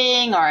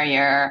persevering or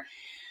you're,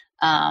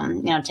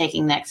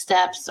 taking next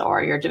steps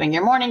or you're doing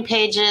your morning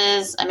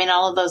pages. I mean,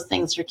 all of those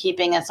things are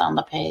keeping us on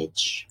the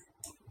page.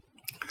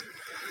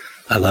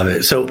 I love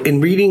it. So in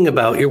reading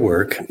about your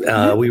work,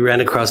 we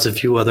ran across a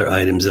few other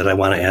items that I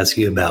want to ask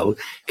you about.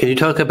 Can you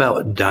talk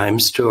about Dime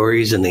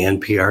Stories and the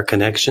NPR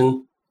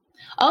connection?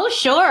 Oh,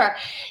 sure.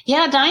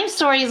 Yeah, Dime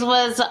Stories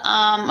was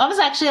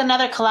actually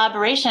another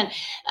collaboration,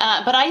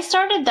 but I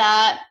started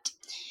that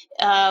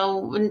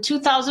in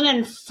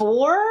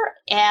 2004,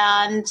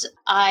 and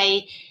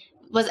I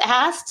was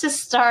asked to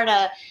start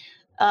a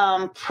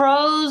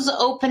prose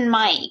open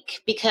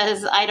mic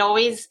because I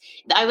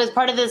was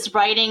part of this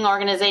writing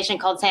organization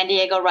called San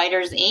Diego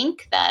Writers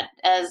Inc. that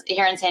is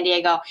here in San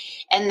Diego.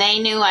 And they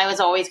knew I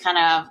was always kind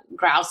of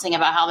grousing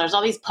about how there's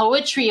all these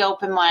poetry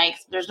open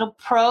mics. There's no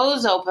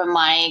prose open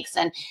mics.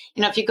 And,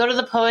 if you go to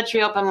the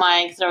poetry open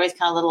mics, they're always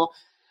kind of little,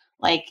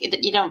 like,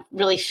 you don't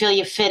really feel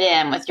you fit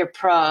in with your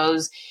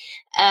prose.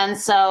 And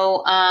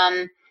so,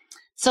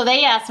 so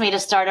they asked me to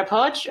start a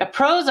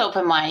prose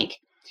open mic.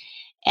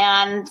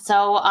 And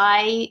so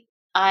I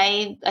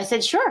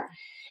said, sure.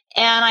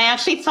 And I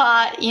actually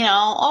thought,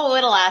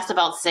 it'll last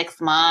about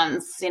 6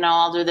 months,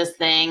 I'll do this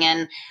thing.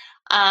 And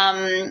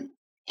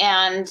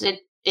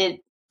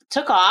it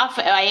took off.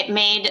 I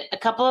made a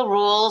couple of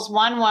rules.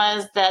 One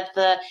was that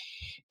the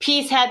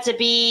piece had to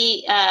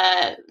be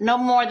no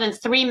more than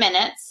 3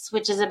 minutes,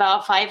 which is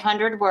about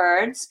 500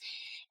 words.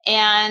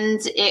 And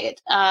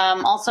it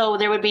also,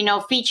 there would be no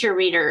feature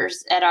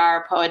readers at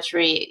our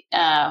poetry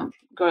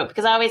group,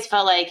 because I always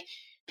felt like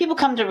people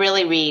come to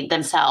really read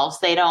themselves.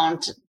 They come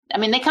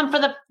for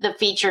the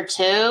feature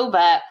too,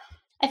 but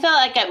I felt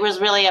like it was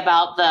really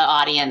about the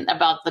audience,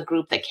 about the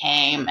group that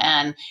came,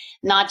 and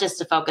not just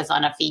to focus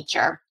on a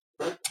feature.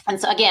 And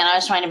so again, I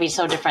was trying to be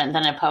so different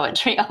than a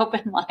poetry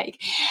open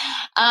mic.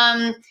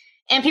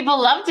 And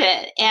people loved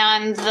it.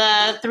 And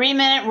the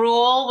 3-minute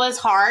rule was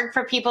hard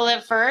for people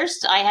at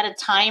first. I had a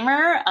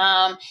timer.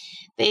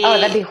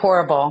 That'd be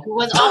horrible. It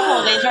was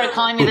awful. They started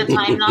calling me the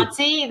time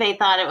Nazi. They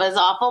thought it was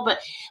awful.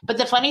 But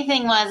the funny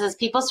thing was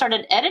people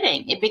started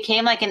editing. It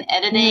became like an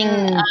editing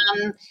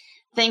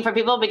thing for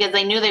people because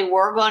they knew they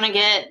were going to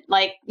get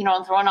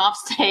thrown off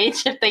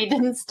stage if they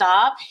didn't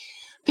stop.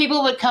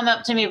 People would come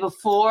up to me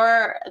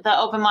before the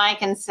open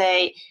mic and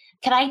say,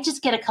 "Could I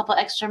just get a couple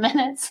extra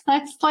minutes?" I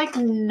was like,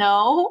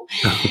 "No."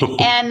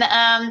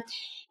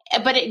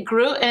 But it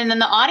grew, and then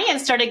the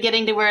audience started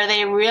getting to where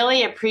they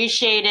really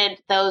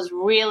appreciated those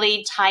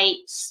really tight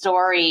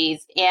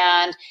stories.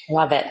 And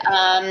love it.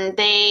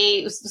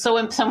 So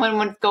when someone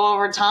would go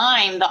over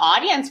time, the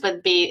audience I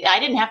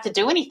didn't have to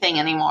do anything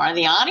anymore.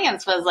 The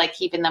audience was like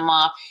keeping them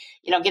off,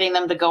 getting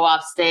them to go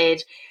off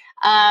stage.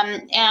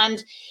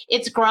 And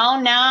it's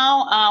grown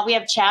now. We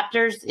have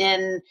chapters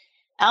in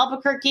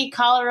Albuquerque,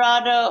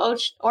 Colorado,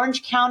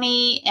 Orange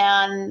County,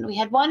 and we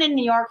had one in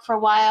New York for a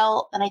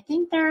while, and I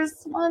think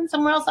there's one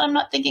somewhere else that I'm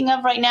not thinking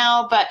of right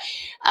now, but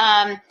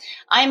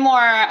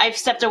I've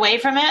stepped away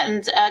from it,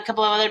 and a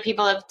couple of other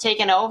people have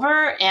taken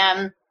over,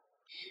 and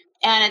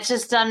it's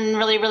just done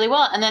really, really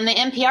well. And then the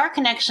NPR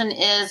connection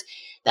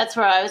that's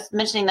where I was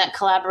mentioning that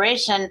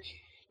collaboration.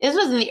 This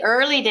was in the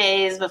early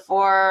days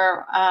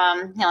before,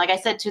 like I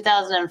said,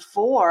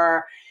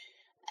 2004,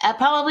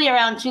 probably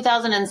around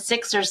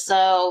 2006 or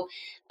so.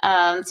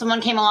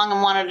 Someone came along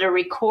and wanted to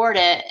record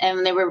it,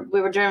 and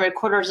we were doing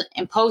recorders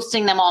and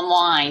posting them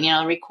online,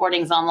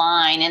 recordings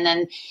online. And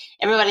then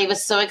everybody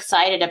was so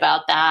excited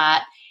about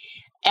that.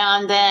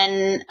 And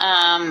then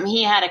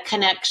he had a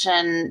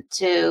connection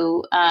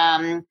to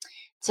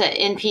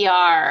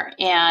NPR,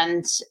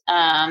 and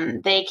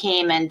they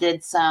came and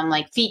did some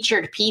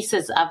featured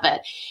pieces of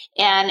it.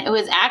 And it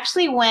was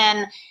actually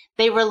when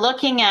they were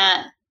looking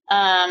at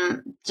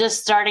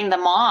just starting the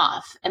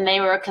Moth, and they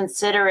were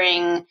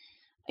considering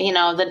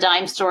the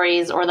Dime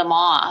Stories or the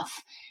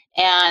Moth.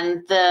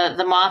 And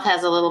the Moth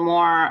has a little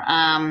more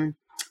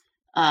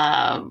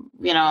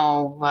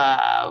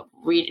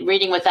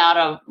reading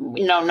without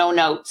no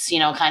notes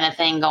kind of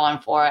thing going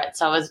for it.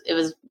 So it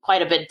was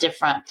quite a bit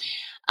different.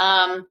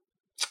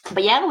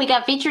 But yeah, we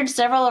got featured.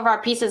 Several of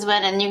our pieces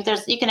went, and you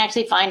can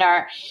actually find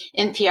our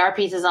NPR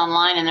pieces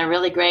online, and they're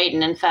really great.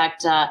 And in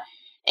fact,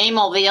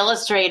 Emil, the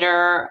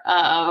illustrator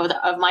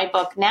of my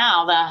book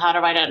now, the How to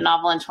Write a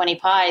Novel in 20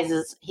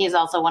 Pies, he's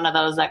also one of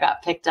those that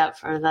got picked up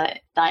for the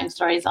Dime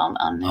Stories on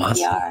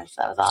NPR.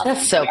 So that was awesome.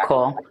 That's so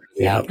cool.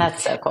 Yeah,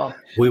 that's so cool.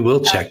 We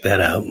will check that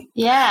out.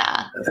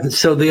 Yeah.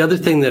 So the other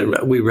thing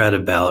that we read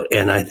about,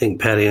 and I think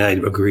Patty and I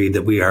agreed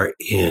that we are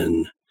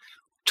in.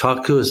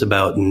 Talk to us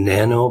about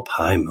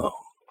NaNoPiMo.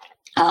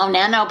 Oh,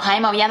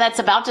 NaNoPiMo. Yeah, that's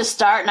about to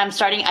start, and I'm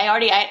starting.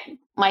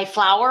 My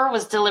flower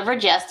was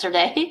delivered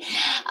yesterday.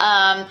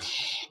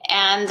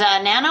 And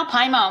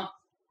NaNoPiMo.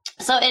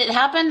 So it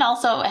happened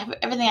also,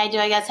 everything I do,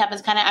 I guess,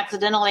 happens kind of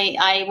accidentally.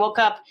 I woke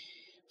up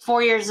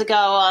 4 years ago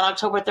on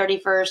October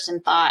 31st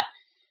and thought,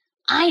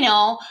 I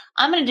know,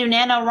 I'm going to do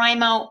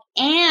NaNoWriMo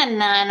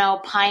and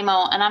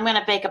NaNoPiMo, and I'm going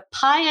to bake a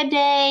pie a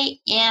day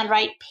and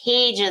write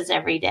pages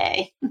every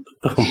day.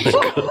 Oh my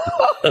God.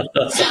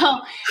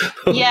 So,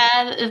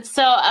 yeah,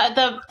 so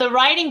the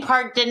writing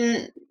part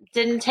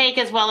didn't take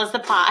as well as the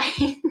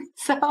pie.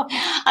 So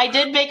I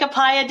did bake a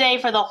pie a day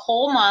for the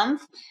whole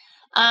month.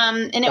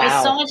 And it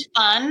was so much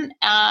fun.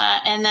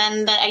 And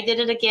then I did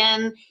it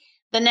again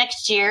the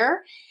next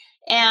year,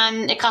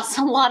 and it costs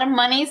a lot of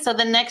money. So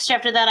the next year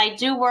after that, I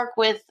do work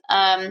with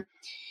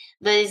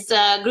this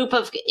group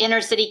of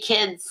inner city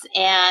kids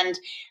and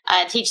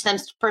teach them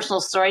personal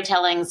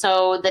storytelling.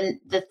 So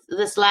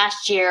this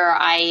last year,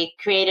 I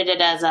created it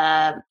as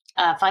a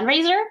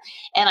fundraiser,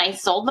 and I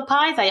sold the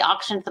pies. I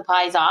auctioned the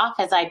pies off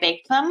as I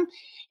baked them.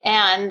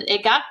 And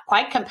it got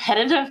quite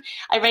competitive.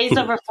 I raised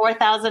over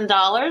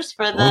 $4,000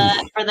 for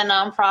the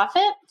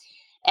nonprofit,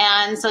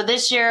 and so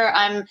this year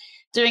I'm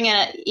doing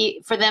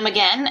it for them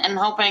again and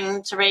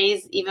hoping to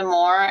raise even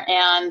more.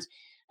 And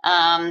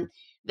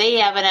they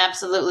have an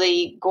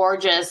absolutely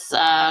gorgeous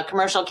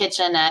commercial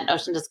kitchen at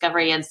Ocean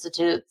Discovery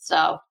Institute.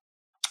 So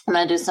I'm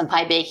going to do some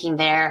pie baking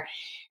there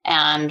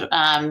and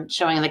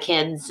showing the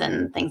kids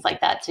and things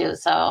like that too.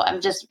 So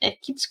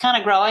it keeps kind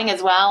of growing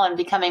as well and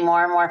becoming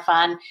more and more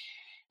fun.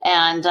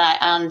 And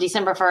on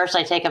December 1st,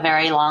 I take a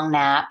very long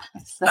nap.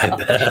 So. I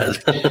bet.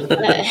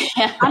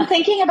 I'm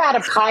thinking about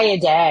a pie a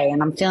day,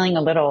 and I'm feeling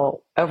a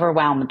little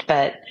overwhelmed.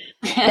 But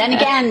then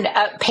again,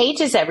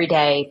 pages every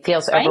day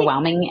feels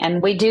overwhelming,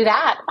 and we do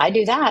that. I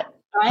do that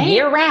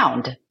year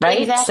round,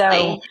 right?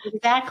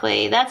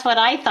 Exactly. That's what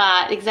I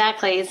thought.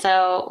 Exactly.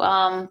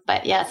 So,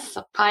 but yes,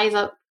 pie's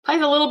a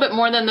little bit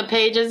more than the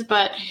pages,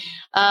 but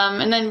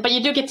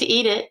you do get to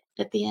eat it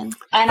at the end.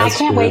 And I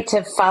can't wait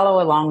to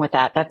follow along with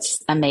that.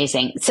 That's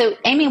amazing. So,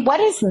 Amy, what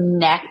is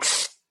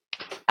next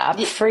up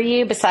for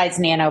you besides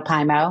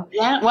NaNoPiMo?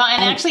 Yeah, well,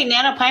 and actually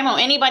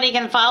NaNoPiMo, anybody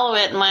can follow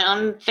it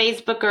on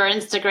Facebook or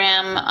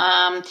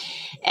Instagram.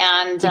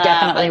 And you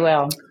definitely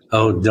will.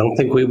 Oh, don't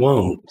think we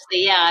won't.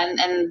 Yeah,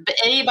 and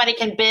anybody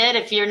can bid.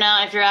 If you're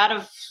out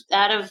of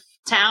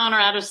town or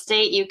out of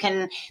state,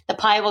 the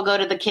pie will go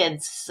to the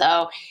kids.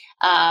 So,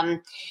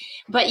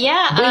 but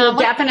yeah, we will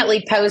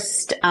definitely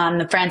post on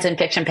the Friends in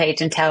Fiction page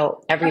and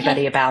tell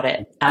everybody about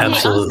it.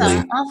 Absolutely.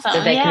 Awesome.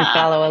 So they can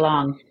follow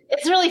along.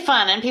 It's really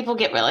fun, and people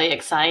get really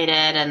excited,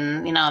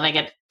 and they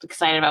get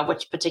excited about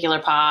which particular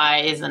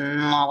pies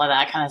and all of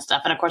that kind of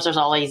stuff. And of course, there's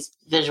all these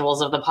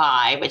visuals of the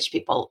pie, which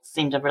people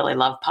seem to really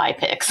love pie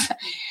pics.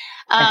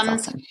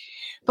 That's awesome.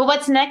 But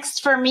what's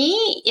next for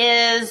me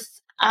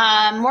is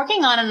I'm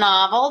working on a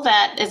novel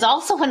that is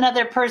also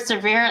another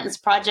perseverance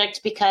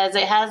project because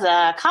it has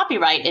a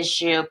copyright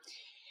issue.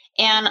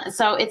 And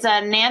so it's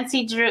a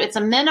Nancy Drew. It's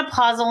a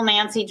menopausal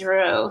Nancy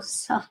Drew.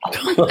 So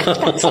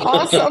that's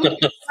awesome.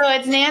 So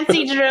it's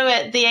Nancy Drew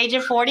at the age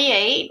of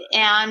 48,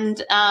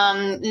 and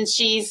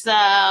she's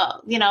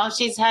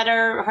she's had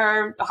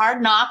her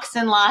hard knocks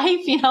in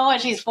life.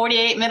 And she's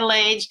 48, middle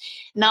age,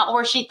 not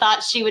where she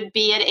thought she would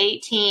be at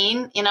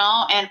 18.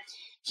 And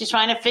she's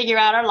trying to figure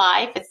out her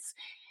life. It's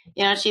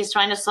she's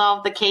trying to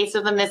solve the case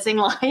of the missing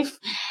life.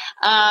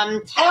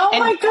 Oh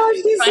my gosh,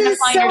 this is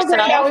so great.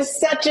 I was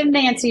such a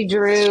Nancy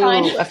Drew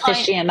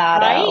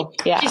aficionado. Right?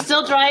 Yeah. She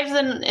still drives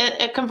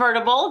a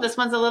convertible. This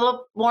one's a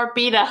little more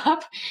beat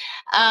up.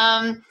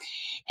 And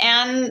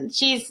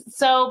the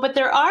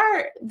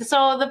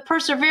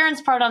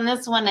perseverance part on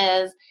this one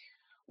is,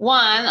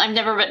 one, I've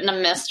never written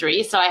a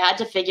mystery, so I had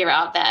to figure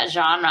out that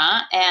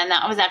genre. And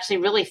that was actually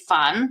really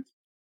fun.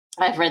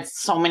 I've read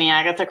so many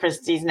Agatha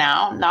Christie's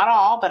now, not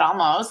all, but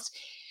almost.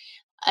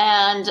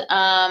 And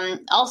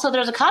also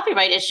there's a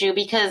copyright issue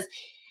because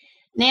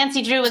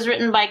Nancy Drew was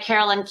written by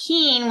Carolyn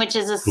Keene, which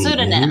is a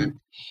pseudonym. Mm-hmm.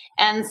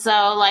 And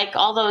so like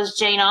all those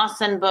Jane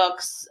Austen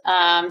books,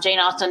 Jane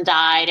Austen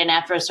died, and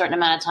after a certain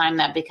amount of time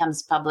that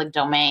becomes public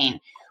domain.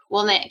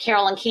 Well,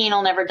 Carolyn Keene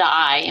will never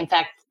die. In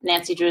fact,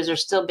 Nancy Drews are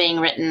still being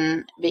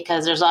written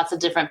because there's lots of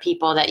different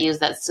people that use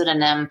that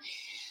pseudonym.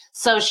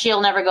 So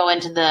she'll never go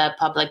into the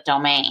public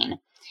domain.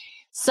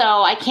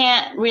 So I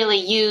can't really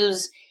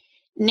use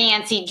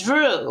Nancy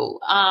Drew,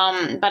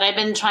 but I've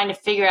been trying to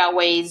figure out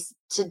ways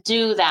to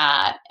do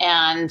that.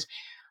 And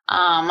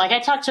I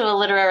talked to a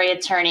literary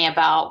attorney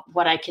about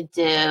what I could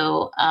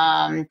do,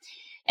 and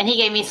he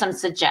gave me some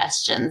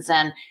suggestions.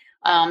 And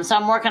so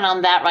I'm working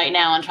on that right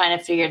now and trying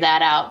to figure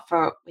that out.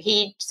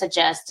 He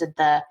suggested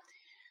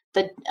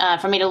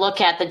for me to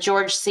look at the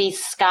George C.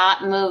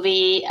 Scott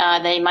movie,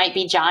 They Might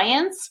Be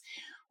Giants,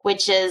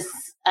 which is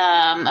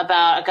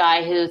about a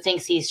guy who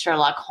thinks he's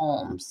Sherlock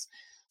Holmes.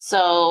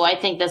 So I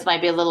think this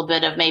might be a little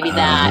bit of maybe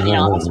that,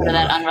 sort of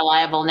that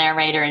unreliable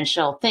narrator, and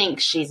she'll think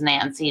she's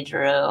Nancy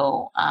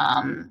Drew.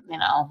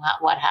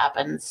 What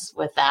happens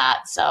with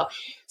that? So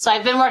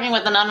I've been working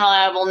with an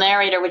unreliable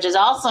narrator, which is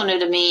also new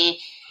to me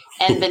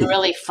and been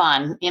really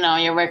fun.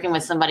 You're working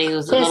with somebody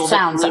who's a little bit. This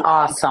sounds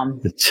awesome.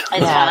 It's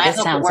fun. I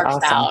hope it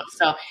works out.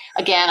 So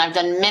again, I've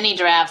done many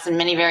drafts and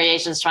many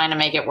variations trying to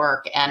make it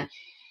work. And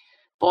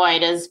boy,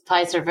 does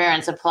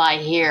perseverance apply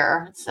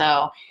here.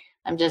 So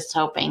I'm just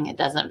hoping it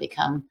doesn't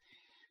become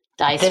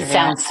dice. This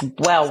sounds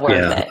well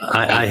worth it.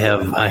 I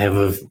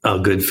have a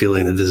good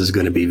feeling that this is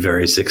going to be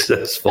very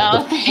successful.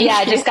 Oh, yeah,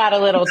 I just got a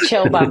little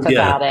chill bump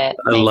about it.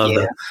 I love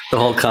that. The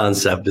whole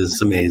concept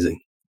is amazing.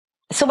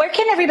 So where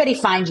can everybody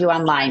find you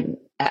online?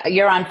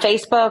 You're on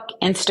Facebook,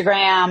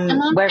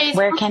 Instagram.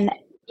 Where can?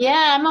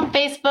 Yeah, I'm on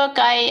Facebook.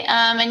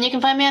 And you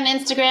can find me on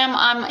Instagram.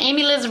 I'm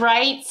Amy Liz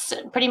Writes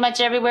pretty much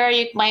everywhere.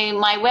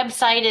 My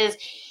website is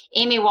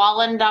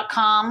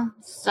amywallen.com.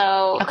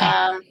 So,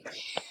 okay.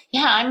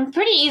 I'm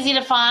pretty easy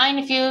to find.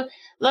 If you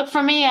look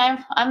for me,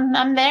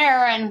 I'm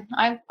there, and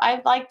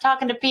I like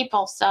talking to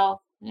people. So,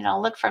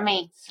 look for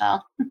me. So,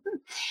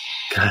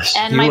 gosh,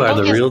 and you are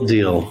the real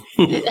deal.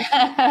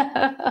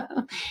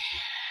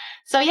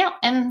 So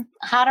and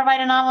How to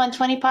Write a Novel in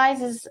 20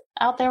 Pies is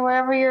out there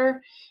wherever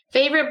your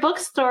favorite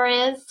bookstore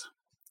is.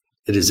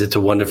 It is. It's a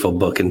wonderful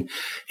book. And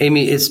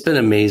Amy, it's been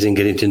amazing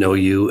getting to know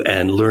you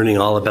and learning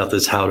all about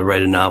this How to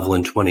Write a Novel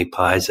in 20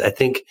 Pies. I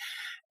think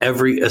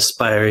every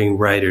aspiring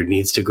writer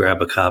needs to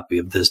grab a copy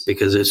of this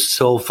because it's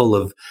so full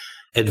of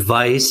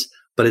advice,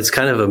 but it's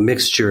kind of a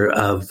mixture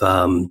of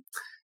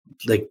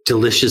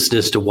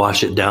deliciousness to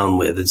wash it down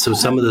with. And so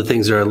some of the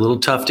things are a little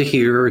tough to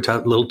hear or a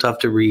little tough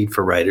to read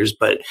for writers,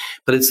 but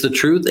it's the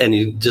truth, and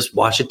you just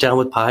wash it down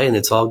with pie and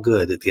it's all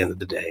good at the end of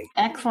the day.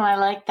 Excellent. I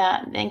like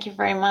that. Thank you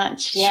very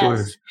much. Yes.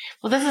 Sure.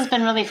 Well, this has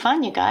been really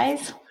fun, you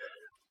guys.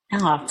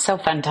 Oh, so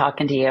fun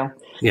talking to you.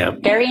 Yeah.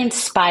 Very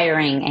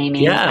inspiring,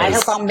 Amy.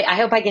 Yes. I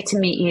hope I get to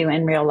meet you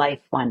in real life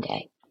one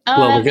day.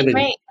 Oh, well, that'd be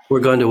great. We're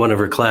going to one of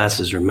her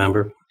classes,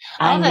 remember?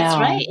 Oh, that's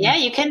right. Yeah,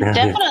 you can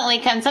definitely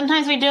come.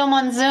 Sometimes we do them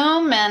on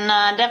Zoom,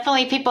 and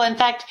definitely people. In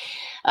fact,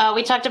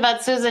 we talked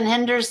about Susan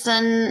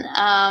Henderson.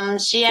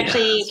 She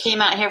actually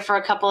came out here for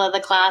a couple of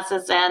the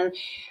classes, and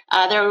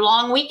they're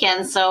long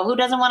weekends. So who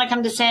doesn't want to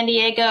come to San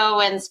Diego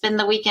and spend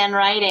the weekend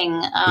writing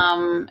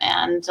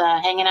and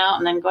hanging out,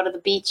 and then go to the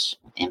beach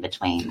in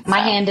between? My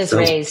hand is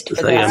raised for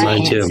those mine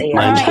can't too. see. All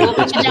right, we'll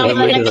put you down for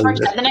the next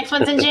workshop. The next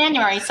one's in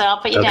January, so I'll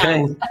put you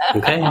down.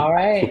 Okay. All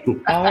right.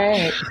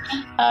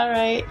 All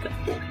right.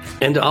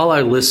 And to all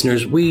our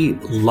listeners, we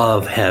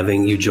love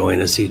having you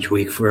join us each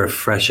week for a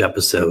fresh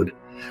episode.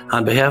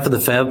 On behalf of the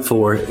Fab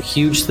Four,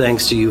 huge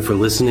thanks to you for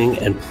listening,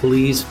 and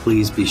please,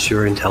 please be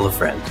sure and tell a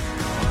friend.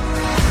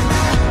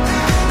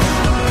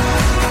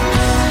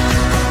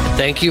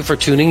 Thank you for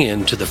tuning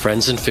in to the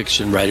Friends in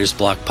Fiction Writer's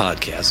Block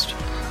podcast.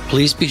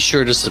 Please be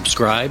sure to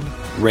subscribe,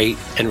 rate,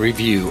 and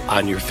review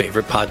on your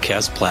favorite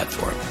podcast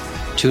platform.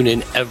 Tune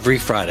in every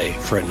Friday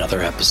for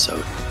another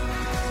episode.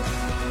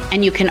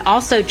 And you can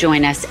also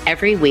join us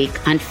every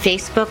week on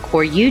Facebook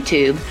or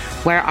YouTube,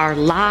 where our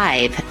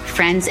live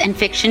Friends in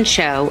Fiction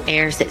show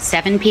airs at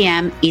 7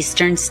 p.m.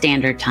 Eastern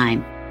Standard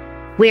Time.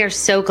 We are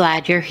so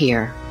glad you're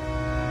here.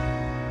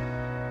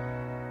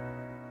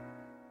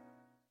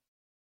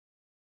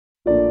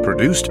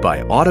 Produced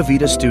by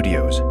Audavita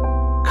Studios.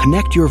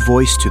 Connect your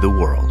voice to the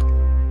world.